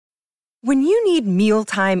When you need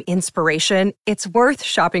mealtime inspiration, it's worth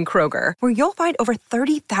shopping Kroger, where you'll find over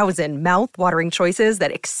 30,000 mouth-watering choices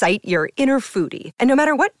that excite your inner foodie. And no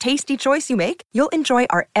matter what tasty choice you make, you'll enjoy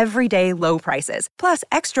our everyday low prices, plus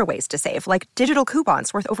extra ways to save, like digital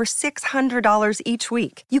coupons worth over $600 each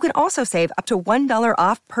week. You can also save up to $1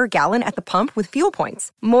 off per gallon at the pump with fuel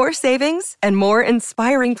points. More savings and more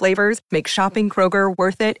inspiring flavors make shopping Kroger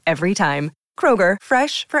worth it every time. Kroger,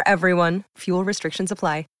 fresh for everyone. Fuel restrictions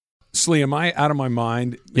apply. Slee, am I out of my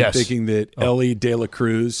mind in thinking that Ellie De La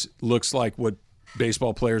Cruz looks like what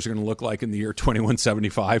baseball players are going to look like in the year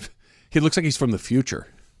 2175? He looks like he's from the future.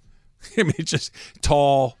 I mean, just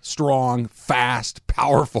tall, strong, fast,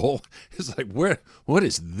 powerful. It's like, what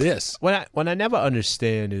is this? What I never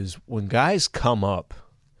understand is when guys come up,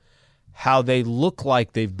 how they look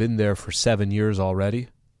like they've been there for 7 years already.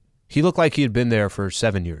 He looked like he had been there for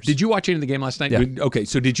 7 years. Did you watch any of the game last night? Yeah. Okay,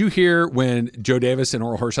 so did you hear when Joe Davis and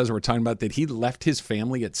Oral Hershiser were talking about that he left his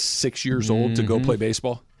family at 6 years old to go play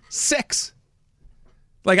baseball? 6!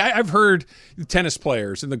 Like, I've heard tennis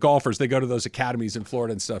players and the golfers, they go to those academies in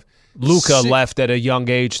Florida and stuff. Luka left at a young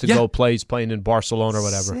age to go play. He's playing in Barcelona or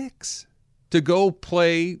whatever. 6. To go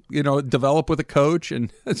play, develop with a coach,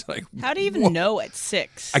 and it's like, how do you even know at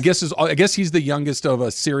 6? I guess he's the youngest of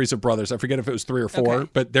a series of brothers. I forget if it was 3 or 4, Okay.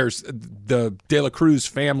 but there's the De La Cruz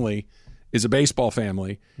family is a baseball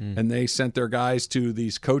family, and they sent their guys to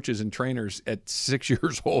these coaches and trainers at 6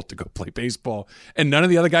 years old to go play baseball, and none of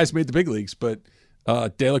the other guys made the big leagues, but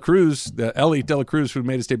De La Cruz, Ellie De La Cruz, who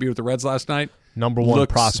made his debut with the Reds last night, number one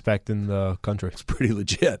prospect in the country. It's pretty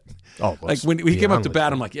legit. Oh, like when he came up to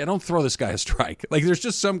bat, I'm like, yeah, don't throw this guy a strike. Like, there's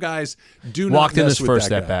just some guys not walked in his with first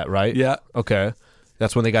that at bat, right? Yeah. Okay,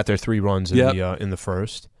 that's when they got their 3 runs in the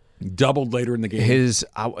first. Doubled later in the game. His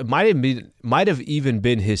might have even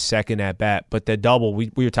been his second at bat, but the double we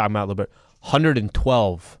were talking about a little bit.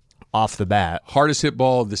 112 off the bat, hardest hit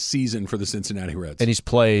ball of the season for the Cincinnati Reds, and he's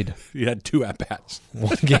played. He had 2 at bats,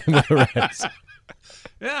 1 game with the Reds.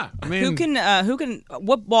 Yeah, I mean,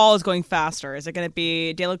 what ball is going faster? Is it going to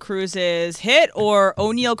be De La Cruz's hit or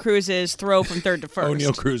O'Neal Cruz's throw from third to first?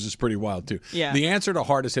 O'Neal Cruz is pretty wild too. Yeah. The answer to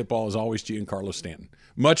hardest hit ball is always Giancarlo Stanton.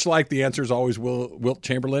 Much like the answer is always Wilt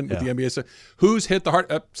Chamberlain with the NBA. So who's hit the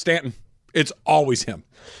hard? Stanton. It's always him.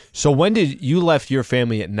 So when did you left your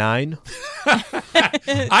family at 9?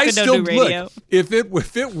 I still look. If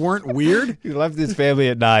it weren't weird, he left his family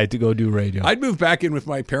at 9 to go do radio. I'd move back in with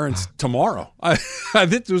my parents tomorrow.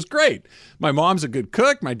 It was great. My mom's a good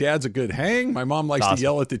cook. My dad's a good hang. My mom likes to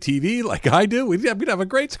yell at the TV like I do. We'd have a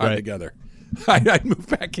great time together. I'd move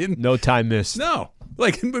back in. No time missed. No.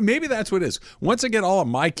 Like, maybe that's what it is. Once I get all of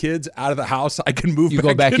my kids out of the house, I can move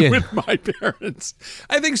go back in with my parents.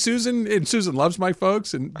 I think Susan loves my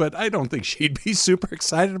folks, but I don't think she'd be super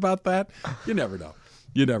excited about that. You never know.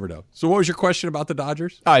 You never know. So what was your question about the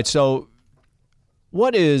Dodgers? All right, so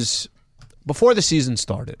before the season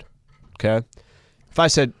started, okay, if I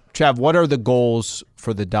said, Trav, what are the goals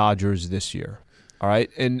for the Dodgers this year? All right,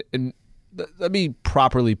 and let me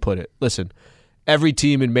properly put it. Listen, every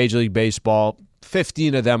team in Major League Baseball,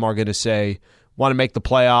 15 of them are going to say, want to make the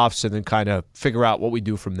playoffs and then kind of figure out what we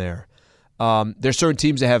do from there. There's certain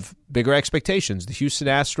teams that have bigger expectations. The Houston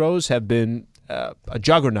Astros have been a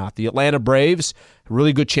juggernaut. The Atlanta Braves, a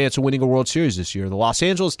really good chance of winning a World Series this year. The Los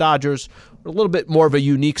Angeles Dodgers are a little bit more of a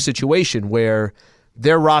unique situation where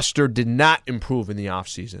their roster did not improve in the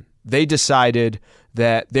offseason. They decided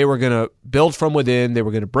that they were going to build from within. They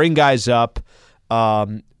were going to bring guys up.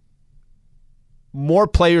 More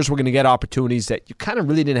players were going to get opportunities that you kind of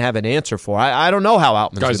really didn't have an answer for. I don't know how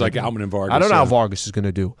Outman's guys going to like Outman and Vargas. I don't know how Vargas is going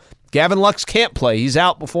to do. Gavin Lux can't play. He's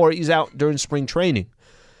out during spring training.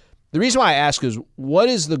 The reason why I ask is, what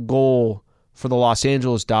is the goal for the Los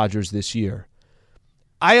Angeles Dodgers this year?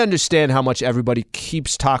 I understand how much everybody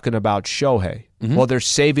keeps talking about Shohei. Mm-hmm. Well, they're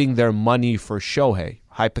saving their money for Shohei,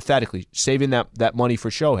 hypothetically, saving that money for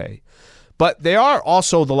Shohei. But they are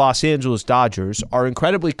also, the Los Angeles Dodgers are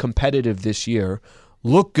incredibly competitive this year,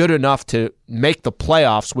 look good enough to make the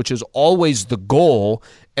playoffs, which is always the goal,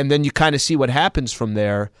 and then you kind of see what happens from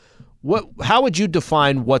there. How would you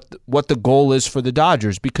define what the goal is for the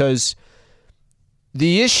Dodgers? Because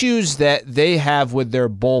the issues that they have with their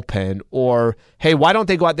bullpen, or hey, why don't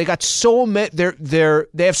they go out? They got so many.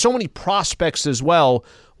 They have so many prospects as well.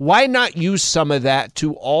 Why not use some of that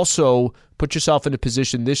to also put yourself in a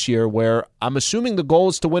position this year where I'm assuming the goal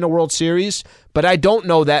is to win a World Series, but I don't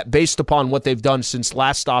know that based upon what they've done since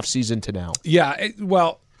last offseason to now. Yeah,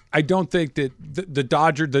 well, I don't think that the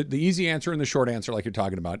Dodger, the easy answer and the short answer, like you're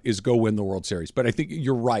talking about, is go win the World Series. But I think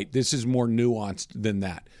you're right. This is more nuanced than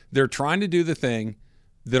that. They're trying to do the thing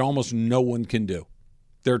that almost no one can do.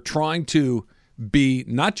 They're trying to be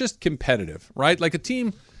not just competitive, right? Like a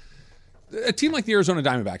team like the Arizona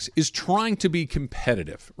Diamondbacks is trying to be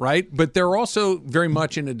competitive, right? But they're also very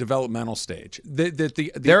much in a developmental stage.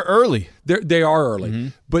 They're early. They are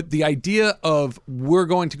early. But the idea of we're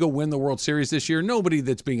going to go win the World Series this year, nobody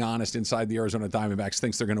that's being honest inside the Arizona Diamondbacks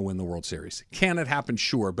thinks they're going to win the World Series. Can it happen?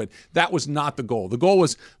 Sure. But that was not the goal. The goal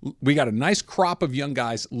was we got a nice crop of young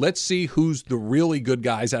guys. Let's see who's the really good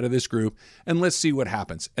guys out of this group, and let's see what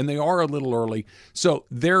happens. And they are a little early. So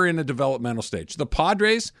they're in a developmental stage. The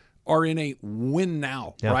Padres are in a win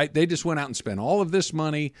now, right? They just went out and spent all of this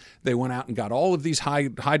money. They went out and got all of these high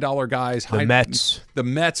dollar guys. The Mets. The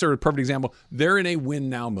Mets are a perfect example. They're in a win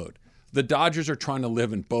now mode. The Dodgers are trying to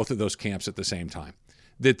live in both of those camps at the same time.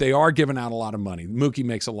 That they are giving out a lot of money. Mookie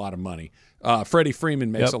makes a lot of money. Freddie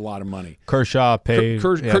Freeman makes a lot of money. Kershaw paid.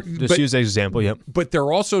 Just use that example, But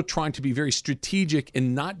they're also trying to be very strategic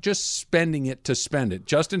and not just spending it to spend it.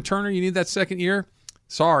 Justin Turner, you need that second year?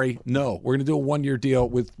 Sorry, no. We're going to do a one-year deal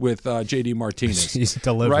with J.D. Martinez. He's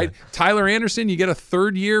delivering. Right? Tyler Anderson, you get a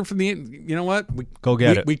third year from the – you know what? Go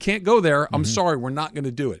get it. We can't go there. I'm sorry. We're not going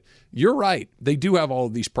to do it. You're right. They do have all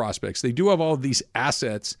of these prospects. They do have all of these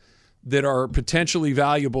assets that are potentially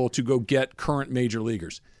valuable to go get current major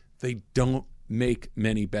leaguers. They don't make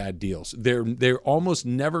many bad deals. They almost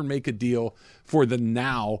never make a deal for the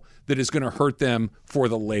now that is going to hurt them for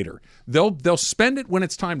the later. They'll spend it when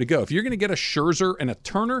it's time to go. If you're going to get a Scherzer and a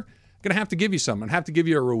Turner, I'm going to have to give you some. I'm going to have to give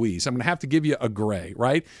you a Ruiz. I'm going to have to give you a Gray,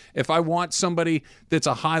 right? If I want somebody that's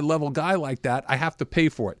a high-level guy like that, I have to pay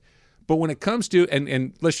for it. But when it comes to,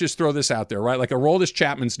 and let's just throw this out there, right? Like Aroldis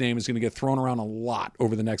Chapman's name is going to get thrown around a lot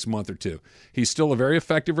over the next month or two. He's still a very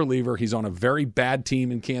effective reliever. He's on a very bad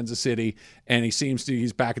team in Kansas City, and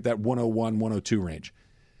he's back at that 101, 102 range.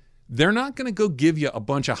 They're not going to go give you a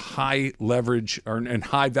bunch of high leverage and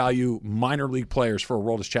high value minor league players for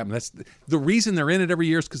Aroldis Chapman. That's the reason they're in it every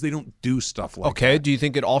year is because they don't do stuff like that. Okay, do you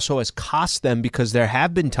think it also has cost them because there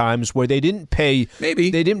have been times where they didn't pay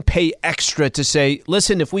extra to say,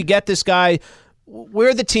 listen, if we get this guy,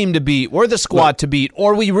 we're the team to beat, we're the squad to beat,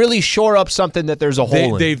 or we really shore up something that there's a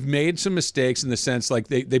hole in. They've made some mistakes in the sense like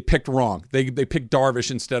they picked wrong. They picked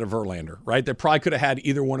Darvish instead of Verlander, right? They probably could have had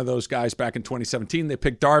either one of those guys back in 2017. They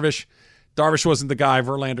picked Darvish. Darvish wasn't the guy.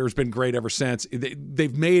 Verlander has been great ever since.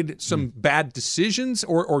 They've made some bad decisions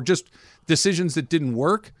or just decisions that didn't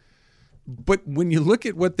work. But when you look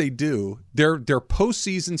at what they do, their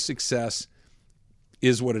postseason success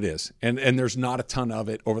is what it is. And there's not a ton of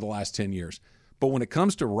it over the last 10 years. But when it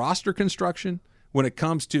comes to roster construction, when it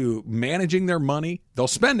comes to managing their money, they'll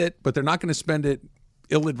spend it, but they're not going to spend it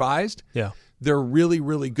ill-advised. Yeah. They're really,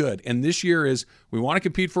 really good. And this year is we want to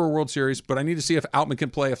compete for a World Series, but I need to see if Outman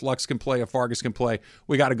can play, if Lux can play, if Vargas can play.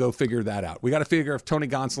 We got to go figure that out. We got to figure if Tony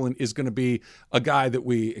Gonsolin is going to be a guy that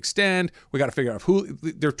we extend. We got to figure out who –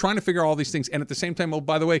 they're trying to figure all these things. And at the same time, oh,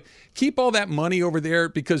 by the way, keep all that money over there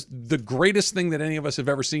because the greatest thing that any of us have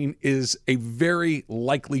ever seen is a very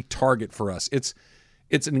likely target for us. It's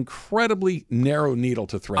an incredibly narrow needle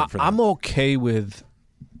to thread for them. I'm okay with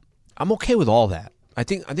all that. I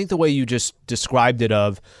think the way you just described it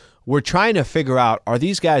of we're trying to figure out, are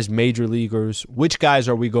these guys major leaguers? Which guys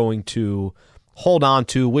are we going to hold on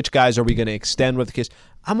to? Which guys are we going to extend with the case?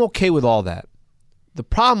 I'm okay with all that. The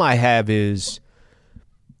problem I have is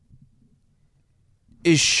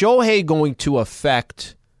Shohei going to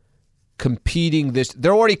affect competing this?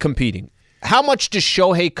 They're already competing. How much does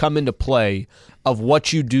Shohei come into play of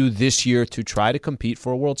what you do this year to try to compete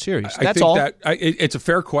for a World Series? That's all. It's a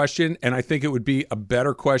fair question, and I think it would be a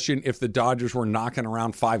better question if the Dodgers were knocking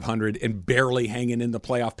around 500 and barely hanging in the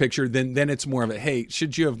playoff picture. Then it's more of a, hey,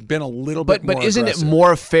 should you have been a little bit more aggressive? But isn't it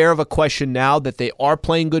more fair of a question now that they are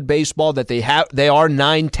playing good baseball, that they are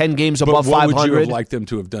 9-10 games above 500? What would you have liked them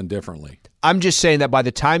to have done differently? I'm just saying that by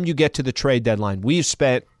the time you get to the trade deadline, we've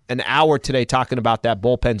spent an hour today talking about that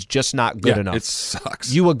bullpen's just not good enough. It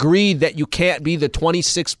sucks. You agreed that you can't be the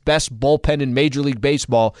 26th best bullpen in Major League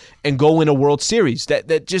Baseball and go win a World Series.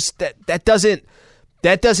 That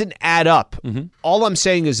doesn't add up. Mm-hmm. All I'm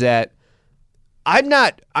saying is that I'm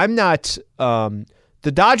not. The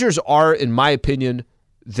Dodgers are, in my opinion,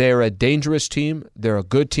 they're a dangerous team. They're a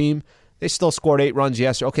good team. They still scored 8 runs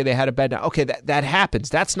yesterday. Okay, they had a bad night. Okay, that happens.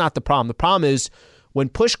 That's not the problem. The problem is when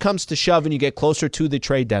push comes to shove and you get closer to the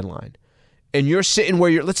trade deadline, and you're sitting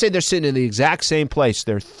where let's say they're sitting in the exact same place.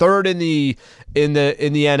 They're third in the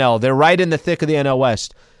NL. They're right in the thick of the NL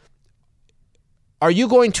West. Are you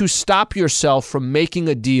going to stop yourself from making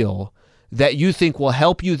a deal that you think will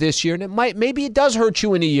help you this year? And maybe it does hurt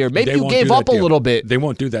you in a year. Maybe you gave up a little bit. They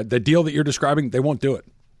won't do that. The deal that you're describing, they won't do it.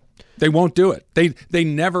 They won't do it. They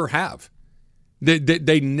never have.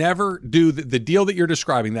 They never do the deal that you're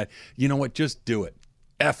describing. That, you know what, just do it.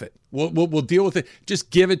 F it. We'll deal with it. Just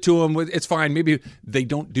give it to them. It's fine. Maybe they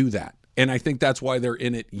don't do that. And I think that's why they're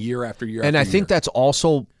in it year after year. And I think that's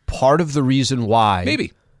also part of the reason why.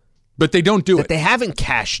 Maybe. But they don't do it. They haven't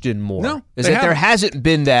cashed in more. No. Is that there hasn't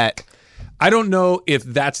been that. I don't know if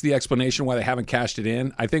that's the explanation why they haven't cashed it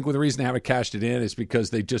in. I think the reason they haven't cashed it in is because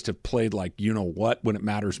they just have played like you know what when it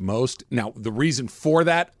matters most. Now, the reason for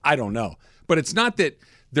that, I don't know. But it's not that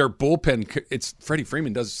their bullpen, it's Freddie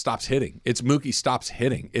Freeman stops hitting. It's Mookie stops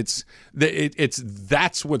hitting. It's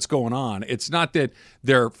that's what's going on. It's not that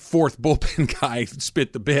their fourth bullpen guy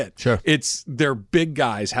spit the bit. Sure. It's their big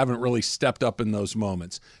guys haven't really stepped up in those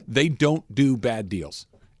moments. They don't do bad deals.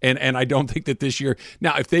 And I don't think that this year.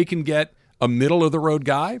 Now, if they can get a middle-of-the-road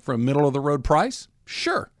guy for a middle-of-the-road price,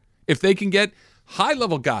 sure. If they can get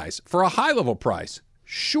high-level guys for a high-level price,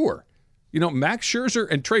 sure. You know, Max Scherzer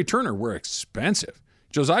and Trey Turner were expensive.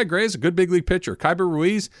 Josiah Gray is a good big league pitcher. Kyber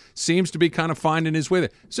Ruiz seems to be kind of finding his way there.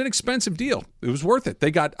 It's an expensive deal. It was worth it. They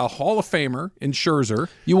got a Hall of Famer in Scherzer.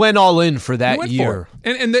 You went all in for that year.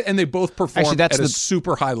 And they both performed at a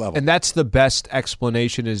super high level. And that's the best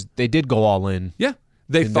explanation is they did go all in. Yeah.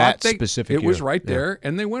 They thought it was right there,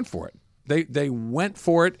 and they went for it. They went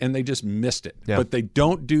for it, and they just missed it. Yeah. But they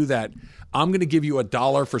don't do that. I'm going to give you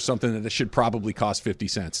 $1 for something that should probably cost 50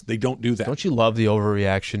 cents. They don't do that. Don't you love the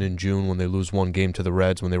overreaction in June when they lose one game to the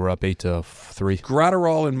Reds when they were up 8-3?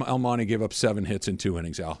 Gratterall and Almonte gave up 7 hits in 2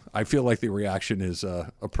 innings, Al. I feel like the reaction is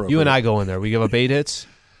appropriate. You and I go in there. We give up 8 hits?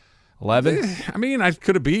 11? I mean,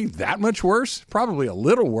 could it be that much worse? Probably a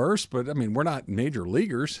little worse, but, I mean, we're not major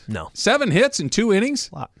leaguers. No. 7 hits in 2 innings?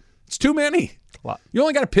 A lot. It's too many. A lot. You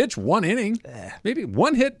only got to pitch 1 inning. Maybe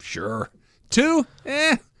 1 hit, sure. 2,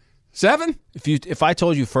 7? If I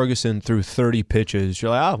told you Ferguson threw 30 pitches, you're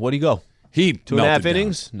like, what do you go? He 2.5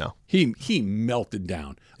 innings? No. He melted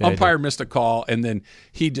down. Umpire missed a call, and then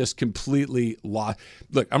he just completely lost.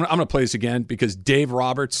 Look, I'm going to play this again because Dave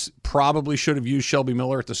Roberts probably should have used Shelby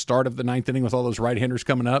Miller at the start of the 9th inning with all those right-handers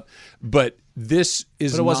coming up. But this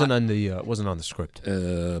is wasn't on the script.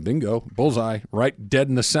 Bingo. Bullseye. Right dead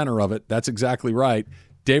in the center of it. That's exactly right.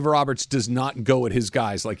 Dave Roberts does not go at his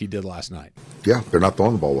guys like he did last night. Yeah, they're not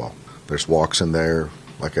throwing the ball well. There's walks in there.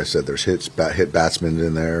 Like I said, there's hit batsmen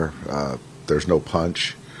in there. There's no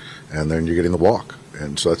punch. And then you're getting the walk.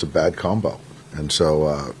 And so that's a bad combo. And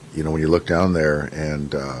so, when you look down there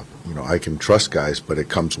and, I can trust guys, but it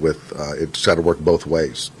comes with, it's got to work both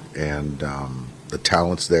ways. And the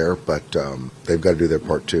talent's there, but they've got to do their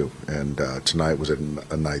part too. And tonight was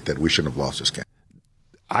a night that we shouldn't have lost this game.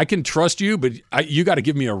 I can trust you, but you got to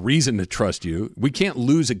give me a reason to trust you. We can't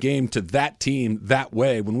lose a game to that team that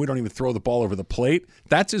way when we don't even throw the ball over the plate.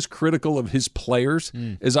 That's as critical of his players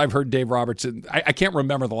as I've heard Dave Roberts. I can't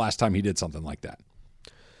remember the last time he did something like that.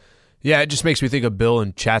 Yeah, it just makes me think of Bill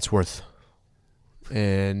and Chatsworth.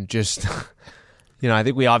 And just, I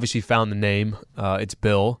think we obviously found the name. It's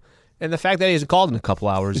Bill. And the fact that he hasn't called in a couple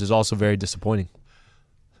hours is also very disappointing.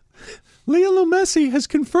 Lionel Messi has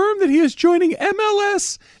confirmed that he is joining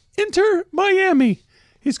MLS Inter Miami.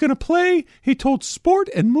 He's going to play, he told Sport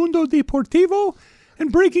and Mundo Deportivo.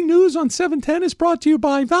 And breaking news on 710 is brought to you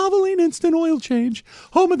by Valvoline Instant Oil Change,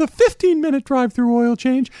 home of the 15-minute drive-through oil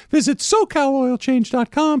change. Visit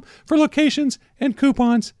SoCalOilChange.com for locations and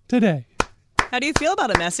coupons today. How do you feel about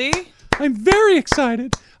it, Messi? I'm very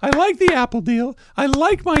excited. I like the Apple deal. I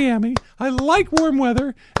like Miami. I like warm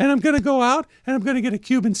weather. And I'm going to go out and I'm going to get a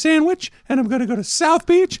Cuban sandwich and I'm going to go to South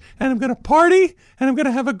Beach and I'm going to party and I'm going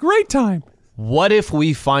to have a great time. What if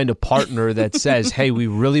we find a partner that says, hey, we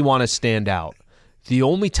really want to stand out? The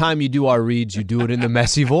only time you do our reads, you do it in the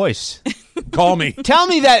Messi voice. Call me. Tell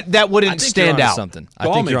me that wouldn't stand out.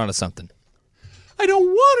 I think you're onto something. I don't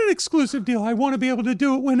want an exclusive deal. I want to be able to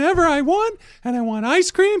do it whenever I want, and I want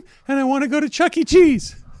ice cream, and I want to go to Chuck E.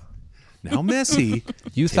 Cheese. Now, Messi,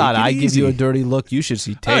 you thought I'd give you a dirty look. You should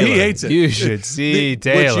see Taylor. Oh, he hates it. You should see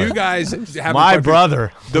Taylor. What you guys have my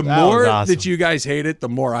brother. The more that you guys hate it, the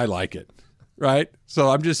more I like it. Right?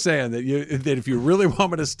 So I'm just saying that if you really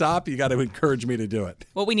want me to stop, you got to encourage me to do it.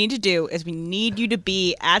 What we need to do is we need you to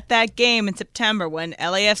be at that game in September when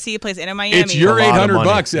LAFC plays Inter Miami. It's your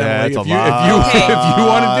 $800, Emily. If you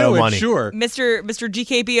want to do it, sure. Mr.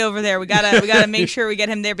 GKB over there, we gotta make sure we get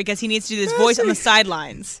him there because he needs to do this voice on the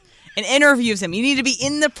sidelines and interviews him. You need to be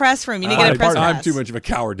in the press room. You need to get a press pass. I'm too much of a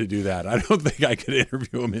coward to do that. I don't think I could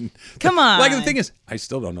interview him. Come on. Like the thing is, I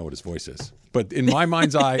still don't know what his voice is. But in my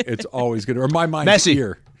mind's eye, it's always good. Or my mind's Messi.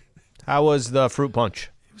 ear. How was the fruit punch?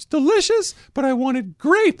 was delicious, but I wanted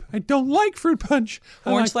grape. I don't like fruit punch.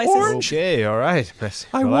 Orange slices. Orange. Okay, all right.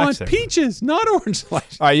 I want peaches, not orange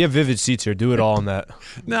slices. All right, you have Vivid Seats here. Do it all on that.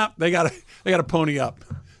 No, they gotta pony up.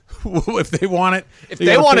 If they want it. If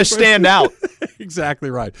they want to stand out.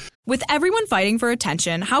 Exactly right. With everyone fighting for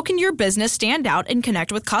attention, how can your business stand out and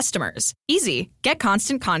connect with customers? Easy. Get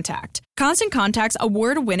Constant Contact. Constant Contact's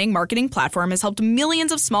award-winning marketing platform has helped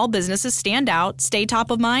millions of small businesses stand out, stay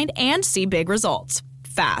top of mind, and see big results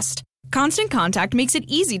fast. Constant Contact makes it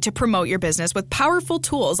easy to promote your business with powerful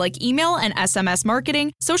tools like email and SMS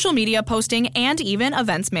marketing, social media posting, and even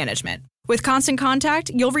events management. With Constant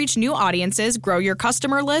Contact, you'll reach new audiences, grow your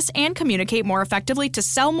customer list, and communicate more effectively to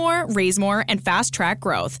sell more, raise more, and fast-track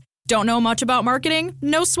growth. Don't know much about marketing?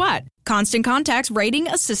 No sweat. Constant Contact's writing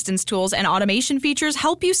assistance tools and automation features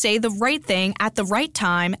help you say the right thing at the right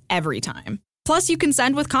time, every time. Plus, you can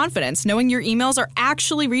send with confidence, knowing your emails are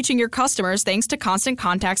actually reaching your customers thanks to Constant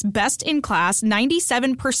Contact's best-in-class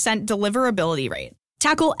 97% deliverability rate.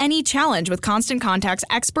 Tackle any challenge with Constant Contact's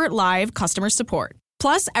expert live customer support.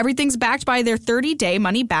 Plus, everything's backed by their 30-day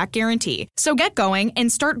money-back guarantee. So get going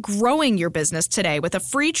and start growing your business today with a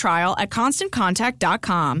free trial at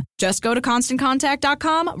ConstantContact.com. Just go to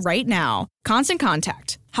ConstantContact.com right now. Constant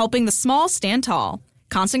Contact, helping the small stand tall.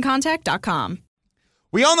 ConstantContact.com.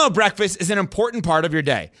 We all know breakfast is an important part of your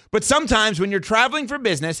day, but sometimes when you're traveling for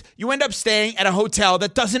business, you end up staying at a hotel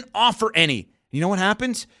that doesn't offer any. You know what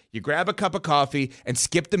happens? You grab a cup of coffee and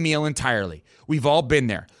skip the meal entirely. We've all been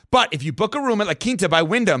there. But if you book a room at La Quinta by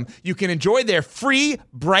Wyndham, you can enjoy their free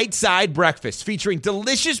Bright Side breakfast featuring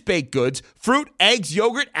delicious baked goods, fruit, eggs,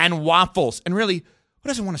 yogurt, and waffles. And really, who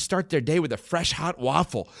doesn't want to start their day with a fresh, hot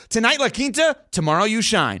waffle? Tonight, La Quinta, tomorrow you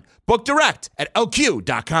shine. Book direct at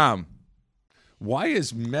LQ.com. Why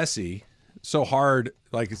is Messi so hard,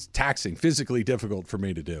 like it's taxing, physically difficult for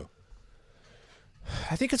me to do?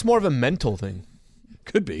 I think it's more of a mental thing.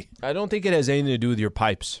 Could be. I don't think it has anything to do with your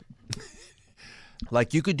pipes.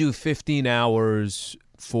 Like, you could do 15 hours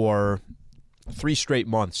for 3 straight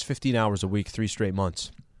months, 15 hours a week, 3 straight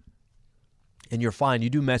months. And you're fine.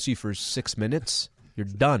 You do Messi for 6 minutes, you're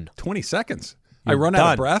done. 20 seconds. You're I run done.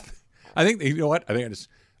 out of breath. I think, you know what?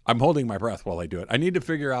 I'm holding my breath while I do it. I need to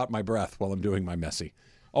figure out my breath while I'm doing my Messi.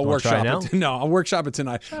 I'll workshop it. No, I'll workshop it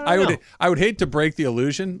tonight. I would hate to break the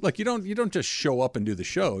illusion. Like, you don't just show up and do the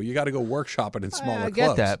show. You got to go workshop it in smaller clubs. I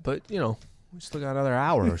get that, but we still got another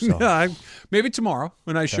hour or so. Maybe tomorrow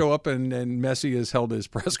when I show up and Messi has held his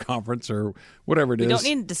press conference or whatever it is. We don't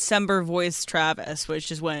need December voice Travis,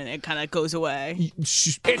 which is when it kind of goes away.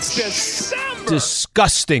 It's December.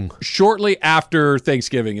 Disgusting. Shortly after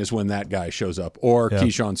Thanksgiving is when that guy shows up, or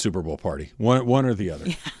Keyshawn's Super Bowl party. One or the other.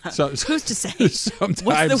 Yeah. So, who's to say?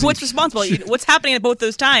 Sometimes what's responsible? What's happening at both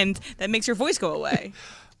those times that makes your voice go away?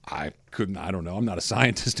 I don't know. I'm not a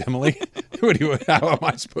scientist, Emily. How am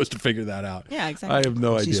I supposed to figure that out? Yeah, exactly. I have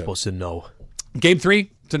no idea. She's supposed to know. Game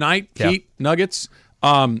 3 tonight, Heat, Nuggets.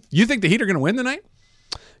 You think the Heat are going to win tonight?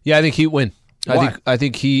 Yeah, I think Heat win. Why? I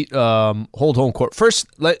think Heat hold home court. First,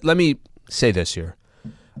 let me say this here.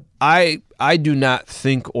 I do not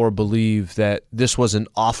think or believe that this was an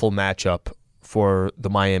awful matchup for the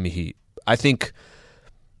Miami Heat. I think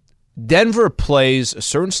Denver plays a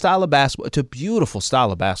certain style of basketball. It's a beautiful style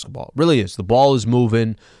of basketball. It really is. The ball is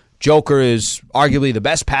moving. Joker is arguably the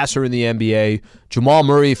best passer in the NBA. Jamal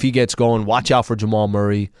Murray, if he gets going, watch out for Jamal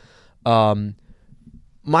Murray.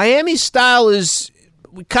 Miami's style is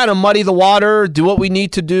we kind of muddy the water, do what we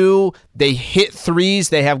need to do. They hit threes.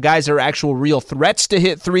 They have guys that are actual real threats to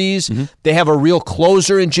hit threes. Mm-hmm. They have a real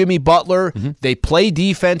closer in Jimmy Butler. Mm-hmm. They play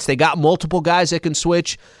defense. They got multiple guys that can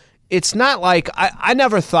switch. It's not like I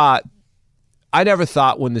never thought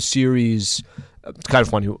when the series, it's kind of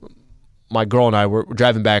funny, my girl and I were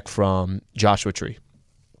driving back from Joshua Tree,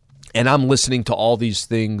 and I'm listening to all these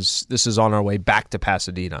things. This is on our way back to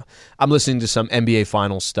Pasadena. I'm listening to some NBA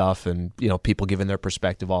Finals stuff and people giving their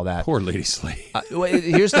perspective, all that. Poor Lady Slade.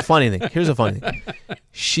 Here's the funny thing.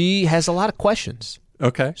 She has a lot of questions.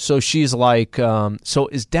 Okay. So she's like, so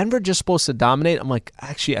is Denver just supposed to dominate? I'm like,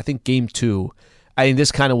 actually, I think game 2, I think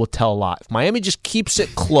this kind of will tell a lot. If Miami just keeps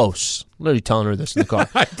it close, I'm literally telling her this in the car.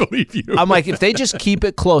 I believe you. I'm like, if they just keep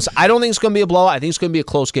it close, I don't think it's going to be a blowout. I think it's going to be a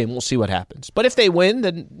close game. We'll see what happens. But if they win,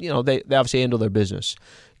 then they obviously handle their business.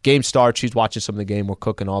 Game starts. She's watching some of the game. We're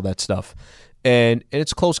cooking, all that stuff. And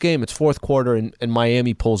it's a close game. It's fourth quarter, and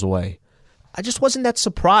Miami pulls away. I just wasn't that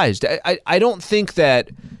surprised. I don't think that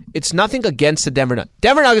it's nothing against the Denver Nuggets.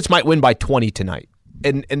 Denver Nuggets might win by 20 tonight,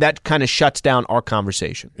 and that kind of shuts down our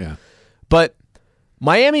conversation. Yeah. But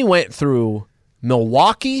Miami went through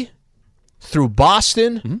Milwaukee, through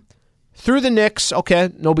Boston, through the Knicks.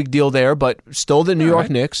 Okay, no big deal there, but still the New York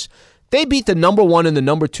Knicks. They beat the number 1 and the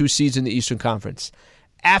number 2 seeds in the Eastern Conference.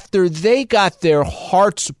 After they got their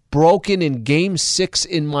hearts broken in Game 6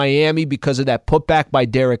 in Miami because of that putback by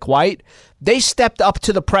Derek White, they stepped up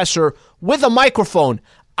to the presser with a microphone.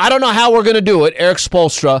 I don't know how we're going to do it, Eric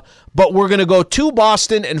Spoelstra, but we're going to go to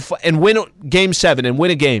Boston and win Game 7 and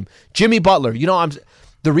win a game. Jimmy Butler,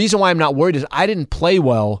 the reason why I'm not worried is I didn't play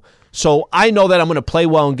well, so I know that I'm going to play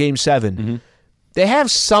well in Game 7. Mm-hmm. They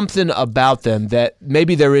have something about them that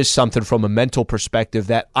maybe there is something from a mental perspective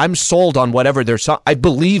that I'm sold on whatever I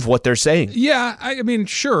believe what they're saying. Yeah, I mean,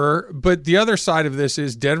 sure, but the other side of this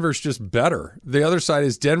is Denver's just better. The other side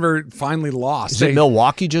is Denver finally lost. Is it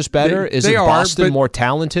Milwaukee just better? Is it Boston more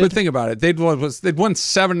talented? But think about it. They'd won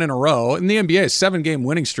 7 in a row. In the NBA, a 7-game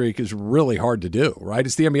winning streak is really hard to do, right?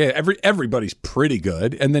 It's the NBA. Everybody's pretty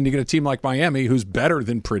good, and then you get a team like Miami who's better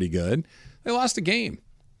than pretty good. They lost a game.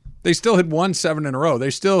 They still had won 7 in a row.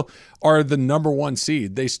 They still are the number 1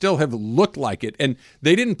 seed. They still have looked like it. And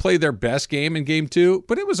they didn't play their best game in Game 2,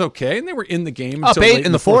 but it was okay. And they were in the game. Up 8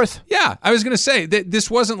 in the fourth? Yeah. I was going to say,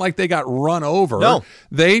 this wasn't like they got run over. No.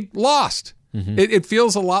 They lost. Mm-hmm. It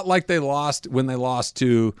feels a lot like they lost when they lost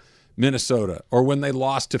to Minnesota or when they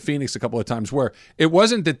lost to Phoenix a couple of times, where it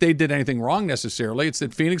wasn't that they did anything wrong necessarily. It's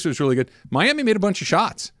that Phoenix was really good. Miami made a bunch of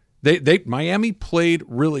shots. Miami played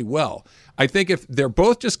really well. I think if they're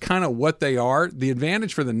both just kind of what they are, the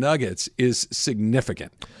advantage for the Nuggets is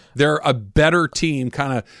significant. They're a better team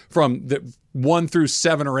kind of from the 1 through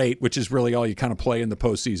 7 or 8, which is really all you kind of play in the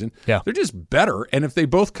postseason. Yeah. They're just better. And if they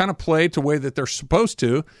both kind of play to the way that they're supposed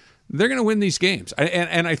to, they're going to win these games.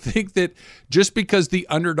 And I think that just because the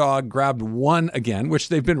underdog grabbed 1 again, which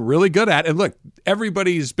they've been really good at, and look,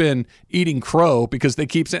 everybody's been eating crow because they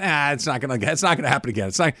keep saying, it's not going to happen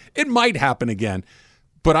again. It might happen again.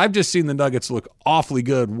 But I've just seen the Nuggets look awfully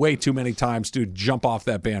good way too many times to jump off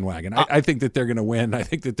that bandwagon. I think that they're going to win. I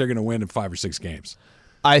think that they're going to win in 5 or 6 games.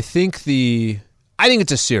 I think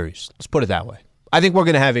it's a series. Let's put it that way. I think we're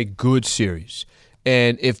going to have a good series.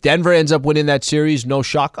 And if Denver ends up winning that series, no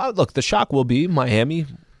shock. Look, the shock will be Miami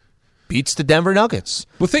beats the Denver Nuggets.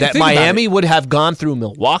 Well, think Miami would have gone through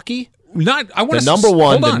Milwaukee. The number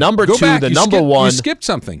 1, the number 2, the number 1. You skipped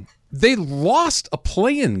something. They lost a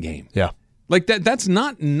play-in game. Yeah. Like that's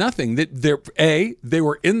not nothing. They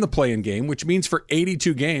were in the play-in game, which means for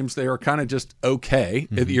 82 games they are kind of just okay.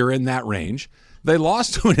 Mm-hmm. You're in that range. They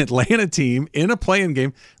lost to an Atlanta team in a play-in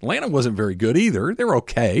game. Atlanta wasn't very good either. They were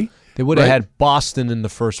okay. They would have had Boston in the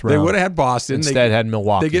first round. They would have had Boston. Instead had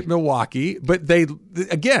Milwaukee. They get Milwaukee. But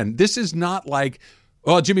this is not like,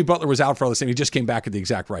 Jimmy Butler was out for all this time. He just came back at the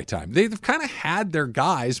exact right time. They've kind of had their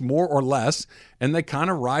guys more or less, and they kind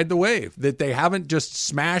of ride the wave. That they haven't just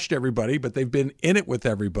smashed everybody, but they've been in it with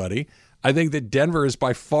everybody. I think that Denver is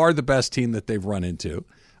by far the best team that they've run into.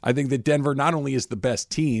 I think that Denver not only is the best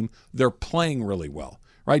team, they're playing really well.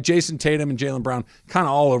 Right, Jason Tatum and Jaylen Brown kind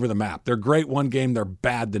of all over the map. They're great one game, they're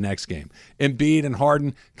bad the next game. Embiid and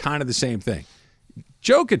Harden, kind of the same thing.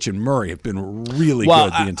 Jokic and Murray have been really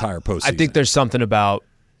good the entire postseason. I think there's something about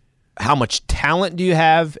how much talent do you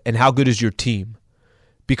have and how good is your team.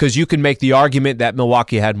 Because you can make the argument that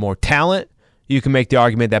Milwaukee had more talent. You can make the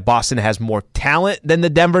argument that Boston has more talent than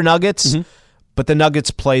the Denver Nuggets. Mm-hmm. But the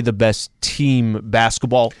Nuggets play the best team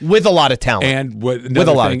basketball with a lot of talent. And with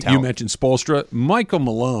a lot of talent. You mentioned Spoelstra. Michael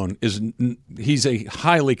Malone he's a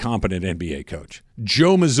highly competent NBA coach.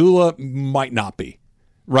 Joe Mazzulla might not be.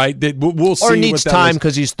 Right? We'll see. Or needs time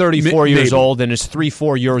because he's 34 years old and is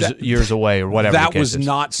 3-4 years away or whatever. That was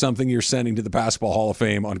not something you're sending to the Basketball Hall of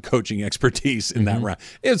Fame on coaching expertise in that round.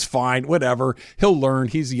 It's fine. Whatever. He'll learn.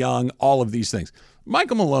 He's young. All of these things.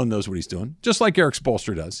 Michael Malone knows what he's doing, just like Eric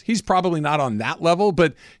Spoelstra does. He's probably not on that level,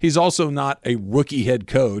 but he's also not a rookie head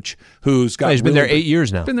coach who's got. He's been there 8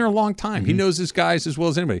 years now. Been there a long time. Mm-hmm. He knows his guys as well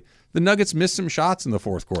as anybody. The Nuggets missed some shots in the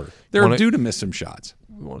fourth quarter. They're due to miss some shots.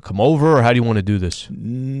 You want to come over, or how do you want to do this?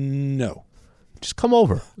 No. Just come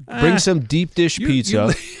over. Bring some deep dish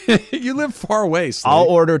pizza. You live far away, Slade. I'll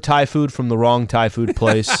order Thai food from the wrong Thai food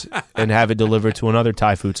place and have it delivered to another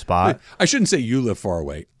Thai food spot. I shouldn't say you live far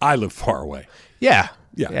away. I live far away. Yeah,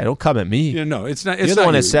 don't come at me. Yeah, no, it's not. You're the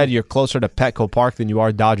one that said you're closer to Petco Park than you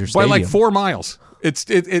are Dodger Stadium. By like 4 miles.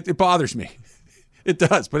 It bothers me. It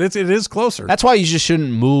does, but it is closer. That's why you just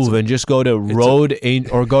shouldn't move and just go to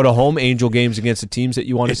or go to home Angel games against the teams that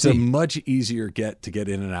you want to see. It's a much easier get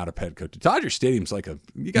in and out of Petco. Dodger Stadium's like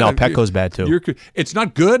Petco's bad too. It's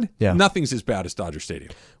not good. Yeah. Nothing's as bad as Dodger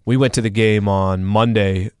Stadium. We went to the game on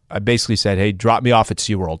Monday. I basically said, "Hey, drop me off at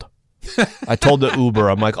SeaWorld." I told the Uber,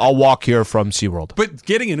 I'm like, I'll walk here from SeaWorld. But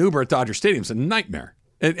getting an Uber at Dodger Stadium is a nightmare.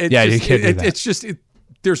 You can't do that. It's just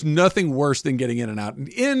there's nothing worse than getting in and out.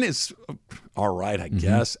 In is all right, I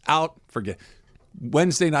guess. Out, forget.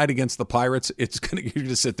 Wednesday night against the Pirates, you're going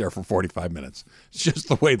to sit there for 45 minutes. It's just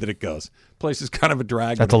the way that it goes. Place is kind of a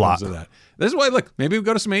drag. That's a lot. Of that. This is why, look, maybe we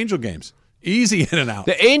go to some Angel games. Easy in and out.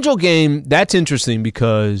 The Angel game, that's interesting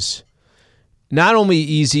because not only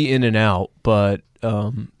easy in and out, but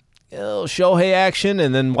Shohei action,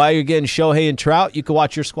 and then while you're getting Shohei and Trout, you can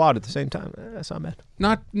watch your squad at the same time. That's not bad.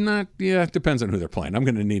 Yeah, it depends on who they're playing. I'm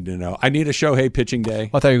going to need to know. I need a Shohei pitching day.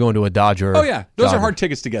 I thought you were going to a Dodger. Oh, yeah. Those are hard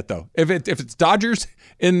tickets to get, though. If it's Dodgers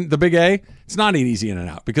in the Big A, it's not an easy in and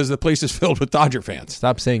out because the place is filled with Dodger fans.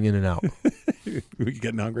 Stop saying in and out. We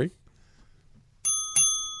getting hungry?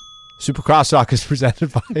 Super Crosstalk is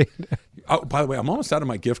presented by... Oh, by the way, I'm almost out of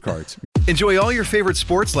my gift cards. Enjoy all your favorite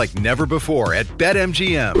sports like never before at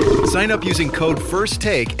BetMGM. Sign up using code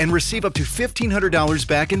FIRSTTAKE and receive up to $1,500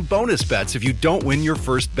 back in bonus bets if you don't win your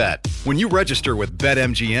first bet. When you register with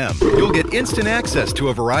BetMGM, you'll get instant access to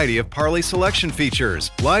a variety of parlay selection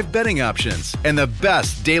features, live betting options, and the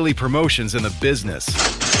best daily promotions in the business.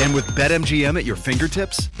 And with BetMGM at your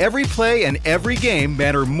fingertips, every play and every game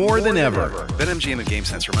matter more than ever. BetMGM and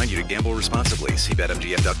GameSense remind you to gamble responsibly. See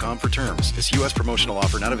BetMGM.com for terms. This U.S. promotional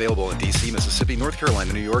offer not available in D.C., Mississippi, North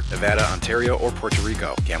Carolina, New York, Nevada, Ontario, or Puerto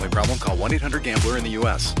Rico. Gambling problem? Call 1-800-GAMBLER in the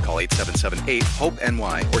U.S. Call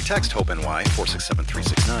 877-8-HOPE-NY or text HOPE-NY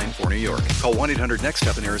 467-369 for New York. Call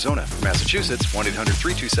 1-800-NEXT-STEP in Arizona. For Massachusetts,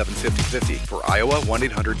 1-800-327-5050. For Iowa,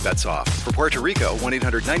 1-800-BETS-OFF. For Puerto Rico,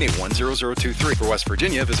 1-800-981-0023. For West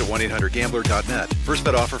Virginia, visit 1-800-GAMBLER.net. First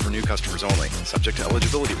bet offer for new customers only. Subject to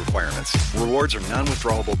eligibility requirements. Rewards are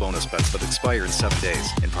non-withdrawable bonus bets that expire in 7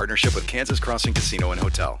 days. In partnership with Kansas Crossing Casino and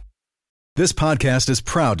Hotel. This podcast is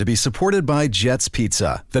proud to be supported by Jets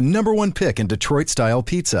Pizza, the #1 pick in Detroit-style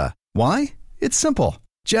pizza. Why? It's simple.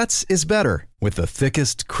 Jets is better. With the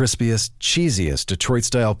thickest, crispiest, cheesiest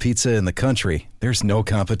Detroit-style pizza in the country, there's no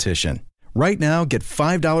competition. Right now, get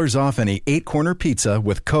 $5 off any 8-corner pizza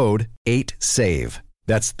with code 8SAVE.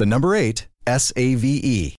 That's the number 8,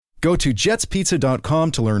 SAVE. Go to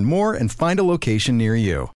jetspizza.com to learn more and find a location near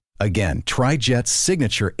you. Again, try Jet's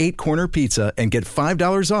signature 8-corner pizza and get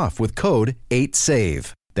 $5 off with code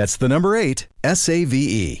 8SAVE. That's the number 8,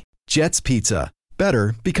 SAVE. Jet's Pizza.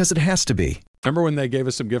 Better because it has to be. Remember when they gave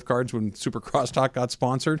us some gift cards when Super Crosstalk got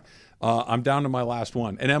sponsored? I'm down to my last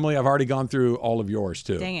one. And Emily, I've already gone through all of yours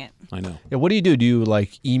too. Dang it. I know. Yeah, what do you do? Do you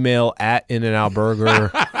like email at In-N-Out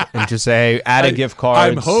Burger and just say, add a gift card?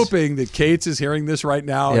 I'm hoping that Cates is hearing this right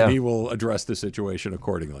now and he will address the situation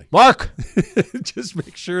accordingly. Mark! Just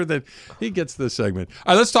make sure that he gets this segment.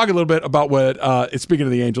 All right, let's talk a little bit about what, speaking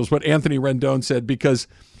of the Angels, what Anthony Rendon said, because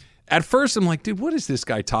at first I'm like, dude, what is this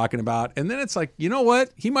guy talking about? And then it's like, you know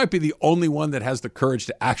what? He might be the only one that has the courage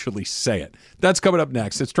to actually say it. That's coming up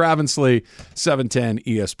next. It's Travis Lee, 710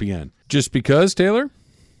 ESPN. Just because, Taylor?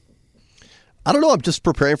 I don't know. I'm just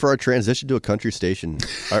preparing for our transition to a country station.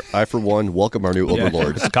 I for one, welcome our new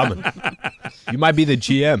overlord. It's coming. You might be the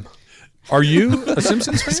GM. Are you a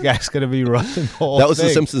Simpsons fan? This guy's going to be running the whole That was thing.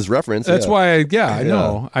 the Simpsons reference. That's why, I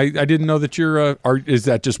know. I didn't know that you're is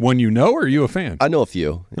that just one you know, or are you a fan? I know a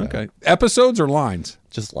few. Yeah. Okay. Episodes or lines?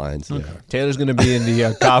 Just lines, okay. Yeah. Taylor's going to be in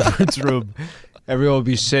the conference room. Everyone will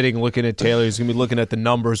be sitting looking at Taylor. He's going to be looking at the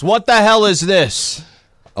numbers. What the hell is this?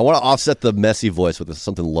 I want to offset the messy voice with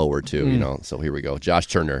something lower, too, you know. So here we go. Josh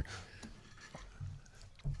Turner.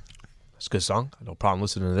 It's a good song. No problem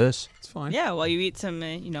listening to this. It's fine. Yeah, while you eat some,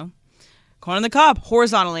 corn on the cob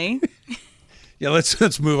horizontally. Yeah,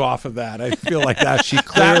 let's move off of that. I feel like that she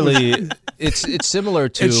clearly it's similar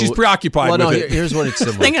to. And she's preoccupied with it. Here's what it's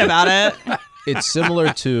similar. Thinking about it. It's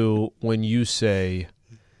similar to when you say,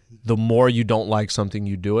 the more you don't like something,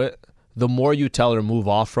 you do it. The more you tell her to move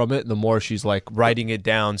off from it, the more she's like writing it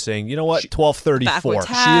down, saying, you know what, 1234.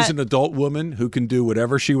 She is an adult woman who can do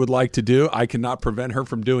whatever she would like to do. I cannot prevent her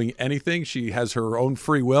from doing anything. She has her own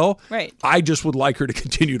free will. Right. I just would like her to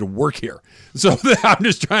continue to work here. So I'm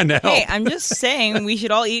just trying to help. Hey, I'm just saying we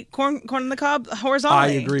should all eat corn on the cob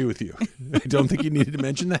horizontally. I agree with you. I don't think you needed to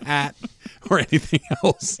mention the hat or anything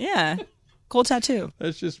else. Yeah. Cool tattoo.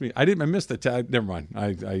 That's just me. I missed the tag. Never mind.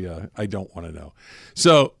 I don't want to know.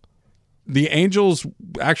 So the Angels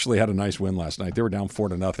actually had a nice win last night. They were down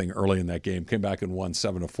 4-0 early in that game. Came back and won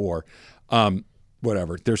 7-4.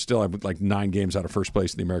 Whatever. They're still like 9 games out of first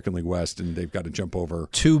place in the American League West, and they've got to jump over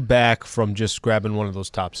 2 back from just grabbing one of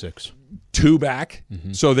those top 6. 2 back.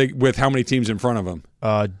 Mm-hmm. So they with how many teams in front of them?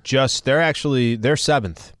 They're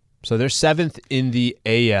 7th. So they're 7th in the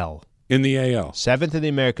AL. In the AL. 7th in the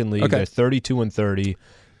American League. Okay. They're 32-30.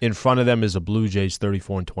 In front of them is the Blue Jays,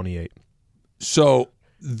 34-28. So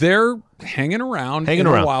they're hanging around in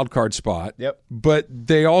a wild card spot. Yep. But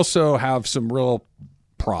they also have some real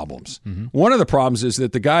problems. One of the problems is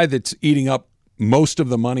that the guy that's eating up most of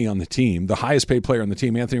the money on the team, the highest paid player on the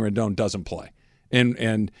team, Anthony Rendon, doesn't play.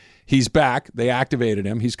 And he's back. They activated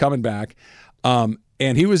him. He's coming back.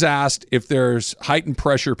 And he was asked if there's heightened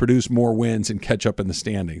pressure to produce more wins and catch up in the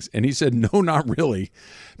standings. And he said, no, not really.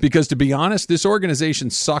 Because to be honest, this organization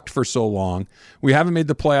sucked for so long. We haven't made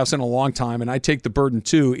the playoffs in a long time, and I take the burden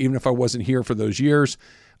too, even if I wasn't here for those years.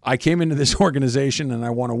 I came into this organization and I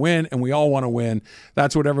want to win, and we all want to win.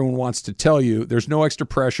 That's what everyone wants to tell you. There's no extra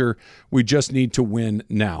pressure. We just need to win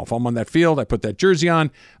now. If I'm on that field, I put that jersey on.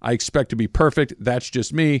 I expect to be perfect. That's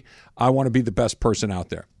just me. I want to be the best person out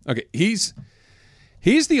there. Okay,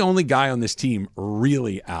 He's the only guy on this team,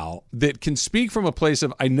 really, Al, that can speak from a place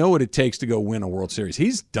of, I know what it takes to go win a World Series.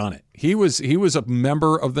 He's done it. He was a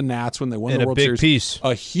member of the Nats when they won the World Series. A big piece.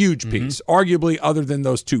 A huge piece. Arguably, other than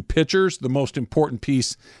those two pitchers, the most important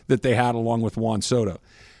piece that they had along with Juan Soto.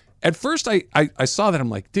 At first, I saw that. I'm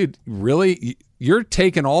like, dude, really? You're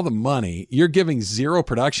taking all the money, you're giving zero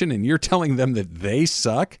production, and you're telling them that they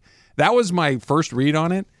suck? That was my first read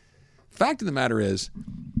on it. Fact of the matter is,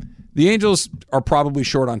 the Angels are probably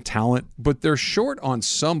short on talent, but they're short on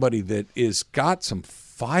somebody that is got some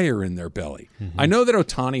fire in their belly. I know that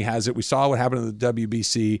Ohtani has it. We saw what happened in the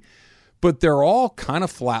WBC, but they're all kind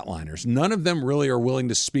of flatliners. None of them really are willing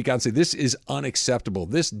to speak out and say, this is unacceptable.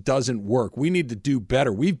 This doesn't work. We need to do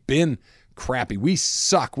better. We've been crappy. We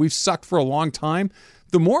suck. We've sucked for a long time.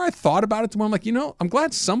 The more I thought about it, the more I'm like, I'm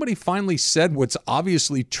glad somebody finally said what's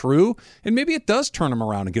obviously true, and maybe it does turn them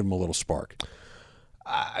around and give them a little spark.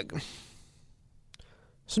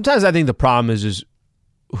 Sometimes I think the problem is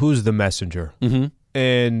who's the messenger,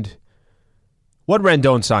 and what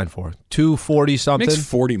Rendon signed for $240 something. Makes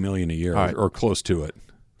 $40 million a year, or close to it.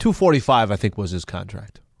 $245, I think, was his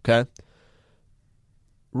contract. Okay,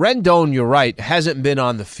 Rendon, you're right, hasn't been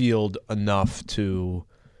on the field enough to.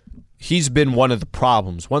 He's been one of the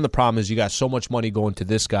problems. One of the problems is you got so much money going to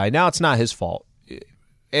this guy. Now it's not his fault.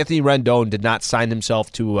 Anthony Rendon did not sign himself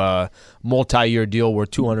to a multi-year deal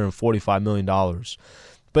worth $245 million.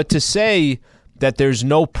 But to say that there's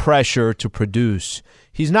no pressure to produce,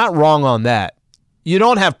 he's not wrong on that. You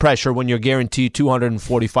don't have pressure when you're guaranteed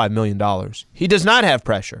 $245 million. He does not have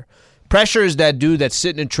pressure. Pressure is that dude that's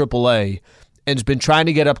sitting in AAA and has been trying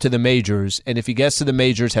to get up to the majors, and if he gets to the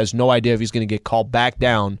majors, has no idea if he's going to get called back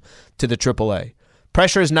down to the AAA.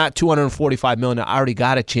 Pressure is not $245 million. I already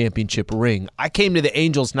got a championship ring. I came to the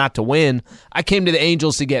Angels not to win. I came to the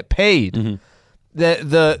Angels to get paid.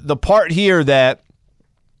 The part here that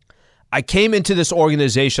I came into this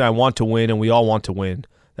organization, I want to win, and we all want to win.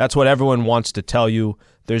 That's what everyone wants to tell you.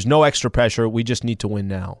 There's no extra pressure. We just need to win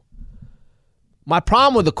now. My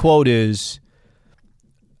problem with the quote is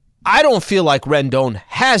I don't feel like Rendon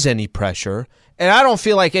has any pressure. And I don't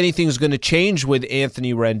feel like anything's going to change with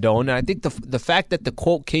Anthony Rendon. And I think the fact that the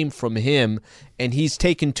quote came from him and he's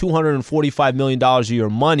taken $245 million of your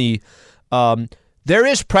money, there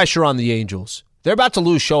is pressure on the Angels. They're about to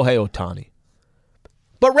lose Shohei Ohtani.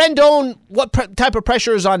 But Rendon, what type of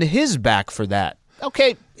pressure is on his back for that?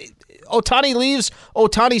 Okay, Ohtani leaves,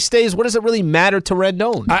 Ohtani stays. What does it really matter to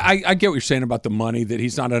Rendon? I get what you're saying about the money, that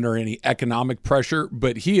he's not under any economic pressure,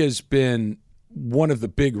 but he has been one of the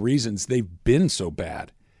big reasons they've been so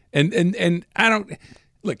bad. And I don't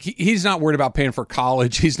look, he's not worried about paying for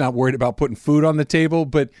college. He's not worried about putting food on the table,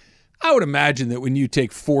 but I would imagine that when you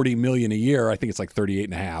take $40 million a year, I think it's like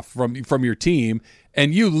 38.5 from your team,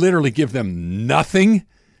 and you literally give them nothing,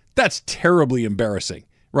 that's terribly embarrassing,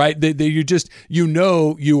 right?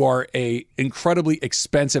 You are a incredibly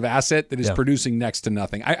expensive asset that is producing next to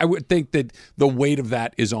nothing. I would think that the weight of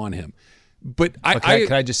that is on him. But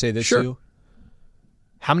can I just say this to you?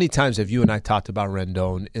 How many times have you and I talked about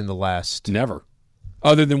Rendon in the last? Never.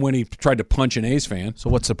 Other than when he tried to punch an A's fan.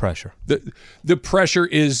 So what's the pressure? The pressure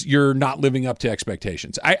is you're not living up to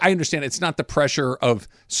expectations. I understand it's not the pressure of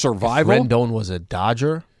survival. If Rendon was a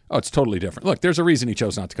Dodger? Oh, it's totally different. Look, there's a reason he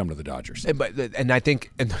chose not to come to the Dodgers. And I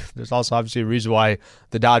think there's also obviously a reason why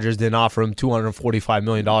the Dodgers didn't offer him $245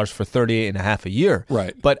 million for $38.5 a year.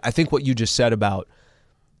 Right. But I think what you just said about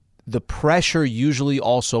the pressure usually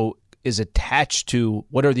also is attached to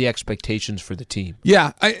what are the expectations for the team.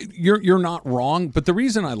 Yeah, you're not wrong, but the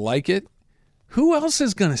reason I like it, who else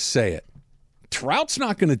is going to say it? Trout's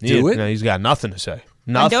not going to do it. No, he's got nothing to say.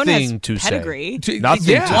 Nothing to pedigree. Say. Nothing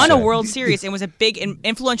to won say. a World Series and was a big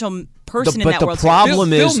influential person in that World problem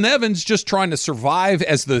Series. is Phil Nevin's just trying to survive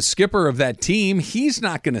as the skipper of that team. He's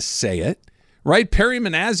not going to say it. right? Perry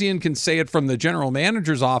Manassian can say it from the general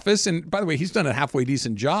manager's office. And by the way, he's done a halfway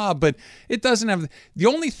decent job, but it doesn't have the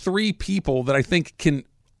only three people that I think can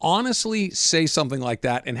honestly say something like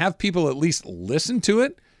that and have people at least listen to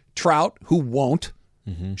it. Trout, who won't.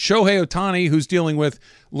 Shohei Ohtani, who's dealing with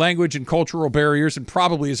language and cultural barriers and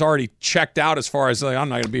probably is already checked out as far as, like, I'm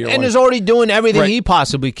not going to be here. And is already doing everything he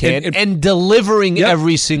possibly can and delivering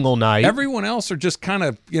every single night. Everyone else are just kind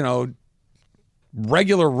of,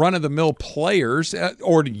 regular run-of-the-mill players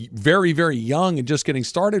or very, very young and just getting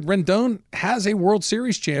started. Rendon has a World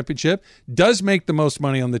Series championship, does make the most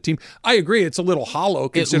money on the team. I agree, it's a little hollow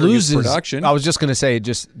considering his production. I was just going to say,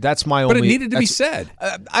 that's my only... But it needed to be said.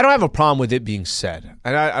 I don't have a problem with it being said.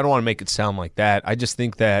 And I don't want to make it sound like that. I just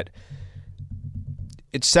think that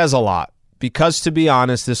it says a lot. Because, to be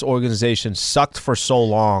honest, this organization sucked for so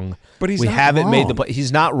long. But we haven't made the play.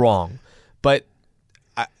 He's not wrong. But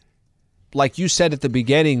like you said at the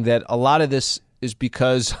beginning, that a lot of this is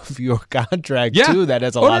because of your contract, too. That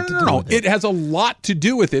has a lot to do with it. It has a lot to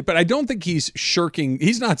do with it, but I don't think he's shirking.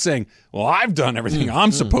 He's not saying, well, I've done everything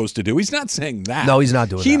I'm supposed to do. He's not saying that. No, he's not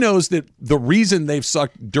doing that. He knows that the reason they've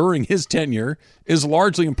sucked during his tenure is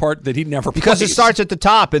largely in part that he never plays. Because it starts at the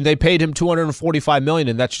top, and they paid him $245 million,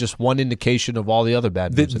 and that's just one indication of all the other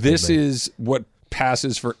bad moves. This is what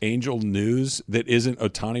passes for Angel news that isn't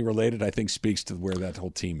Ohtani related, I think speaks to where that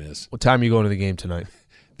whole team is. What time are you going to the game tonight?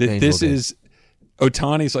 This is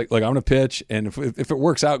Ohtani's like I'm going to pitch, and if it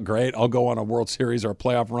works out, great. I'll go on a World Series or a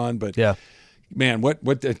playoff run. But man, what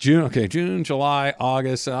June? Okay, June, July,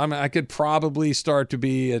 August. I could probably start to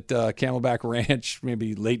be at Camelback Ranch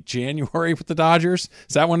maybe late January with the Dodgers.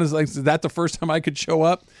 Is that the first time I could show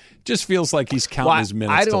up? Just feels like he's counting his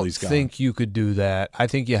minutes till he's gone. I don't think you could do that. I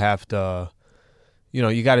think you have to.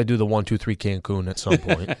 You got to do the 1, 2, 3 Cancun at some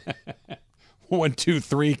point. 1, 2,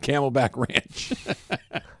 3 Camelback Ranch.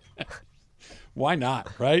 Why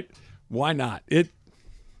not? Right? Why not? It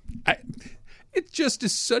just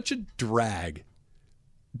is such a drag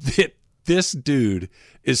that this dude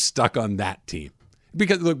is stuck on that team.